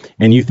show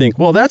and you think,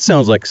 well, that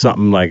sounds like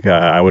something like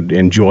I would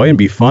enjoy and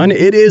be fun,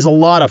 it is a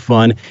lot of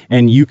fun,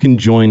 and you can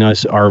join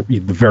us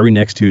the very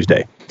next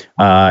Tuesday.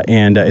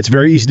 And it's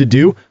very easy to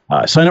do.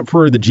 Sign up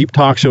for the Jeep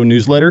Talk Show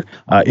newsletter.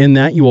 In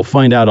that, you will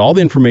find out all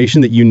the information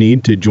that you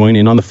need to join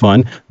in on the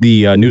fun.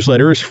 The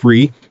newsletter is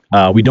free.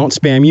 We don't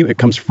spam you. It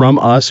comes from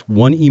us,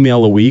 1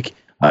 email a week.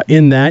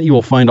 In that, you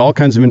will find all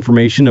kinds of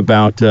information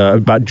about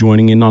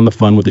joining in on the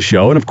fun with the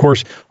show. And, of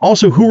course,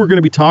 also who we're going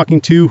to be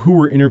talking to, who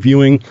we're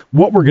interviewing,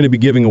 what we're going to be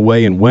giving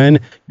away, and when.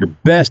 Your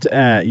best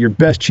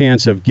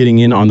chance of getting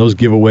in on those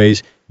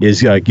giveaways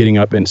is getting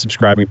up and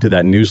subscribing to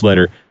that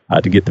newsletter.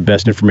 to get the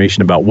best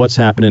information about what's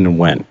happening and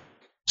when.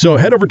 So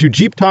head over to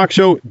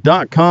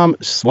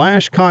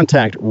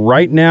jeeptalkshow.com/contact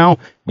right now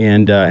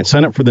and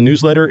sign up for the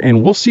newsletter,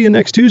 and we'll see you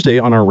next Tuesday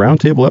on our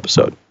roundtable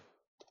episode.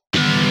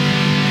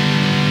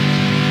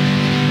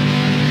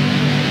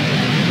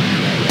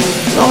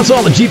 Well, that's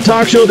all the Jeep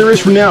Talk Show there is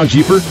for now,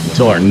 Jeeper.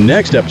 Until our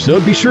next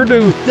episode, be sure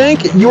to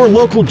thank your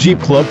local Jeep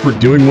Club for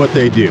doing what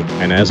they do.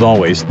 And as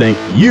always, thank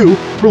you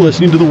for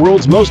listening to the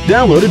world's most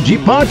downloaded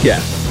Jeep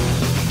podcast.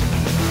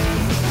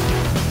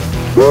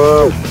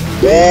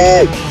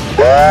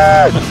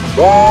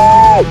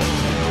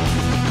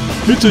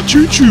 It's a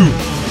choo-choo.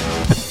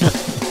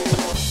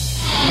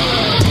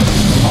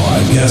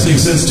 Podcasting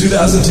since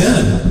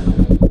 2010.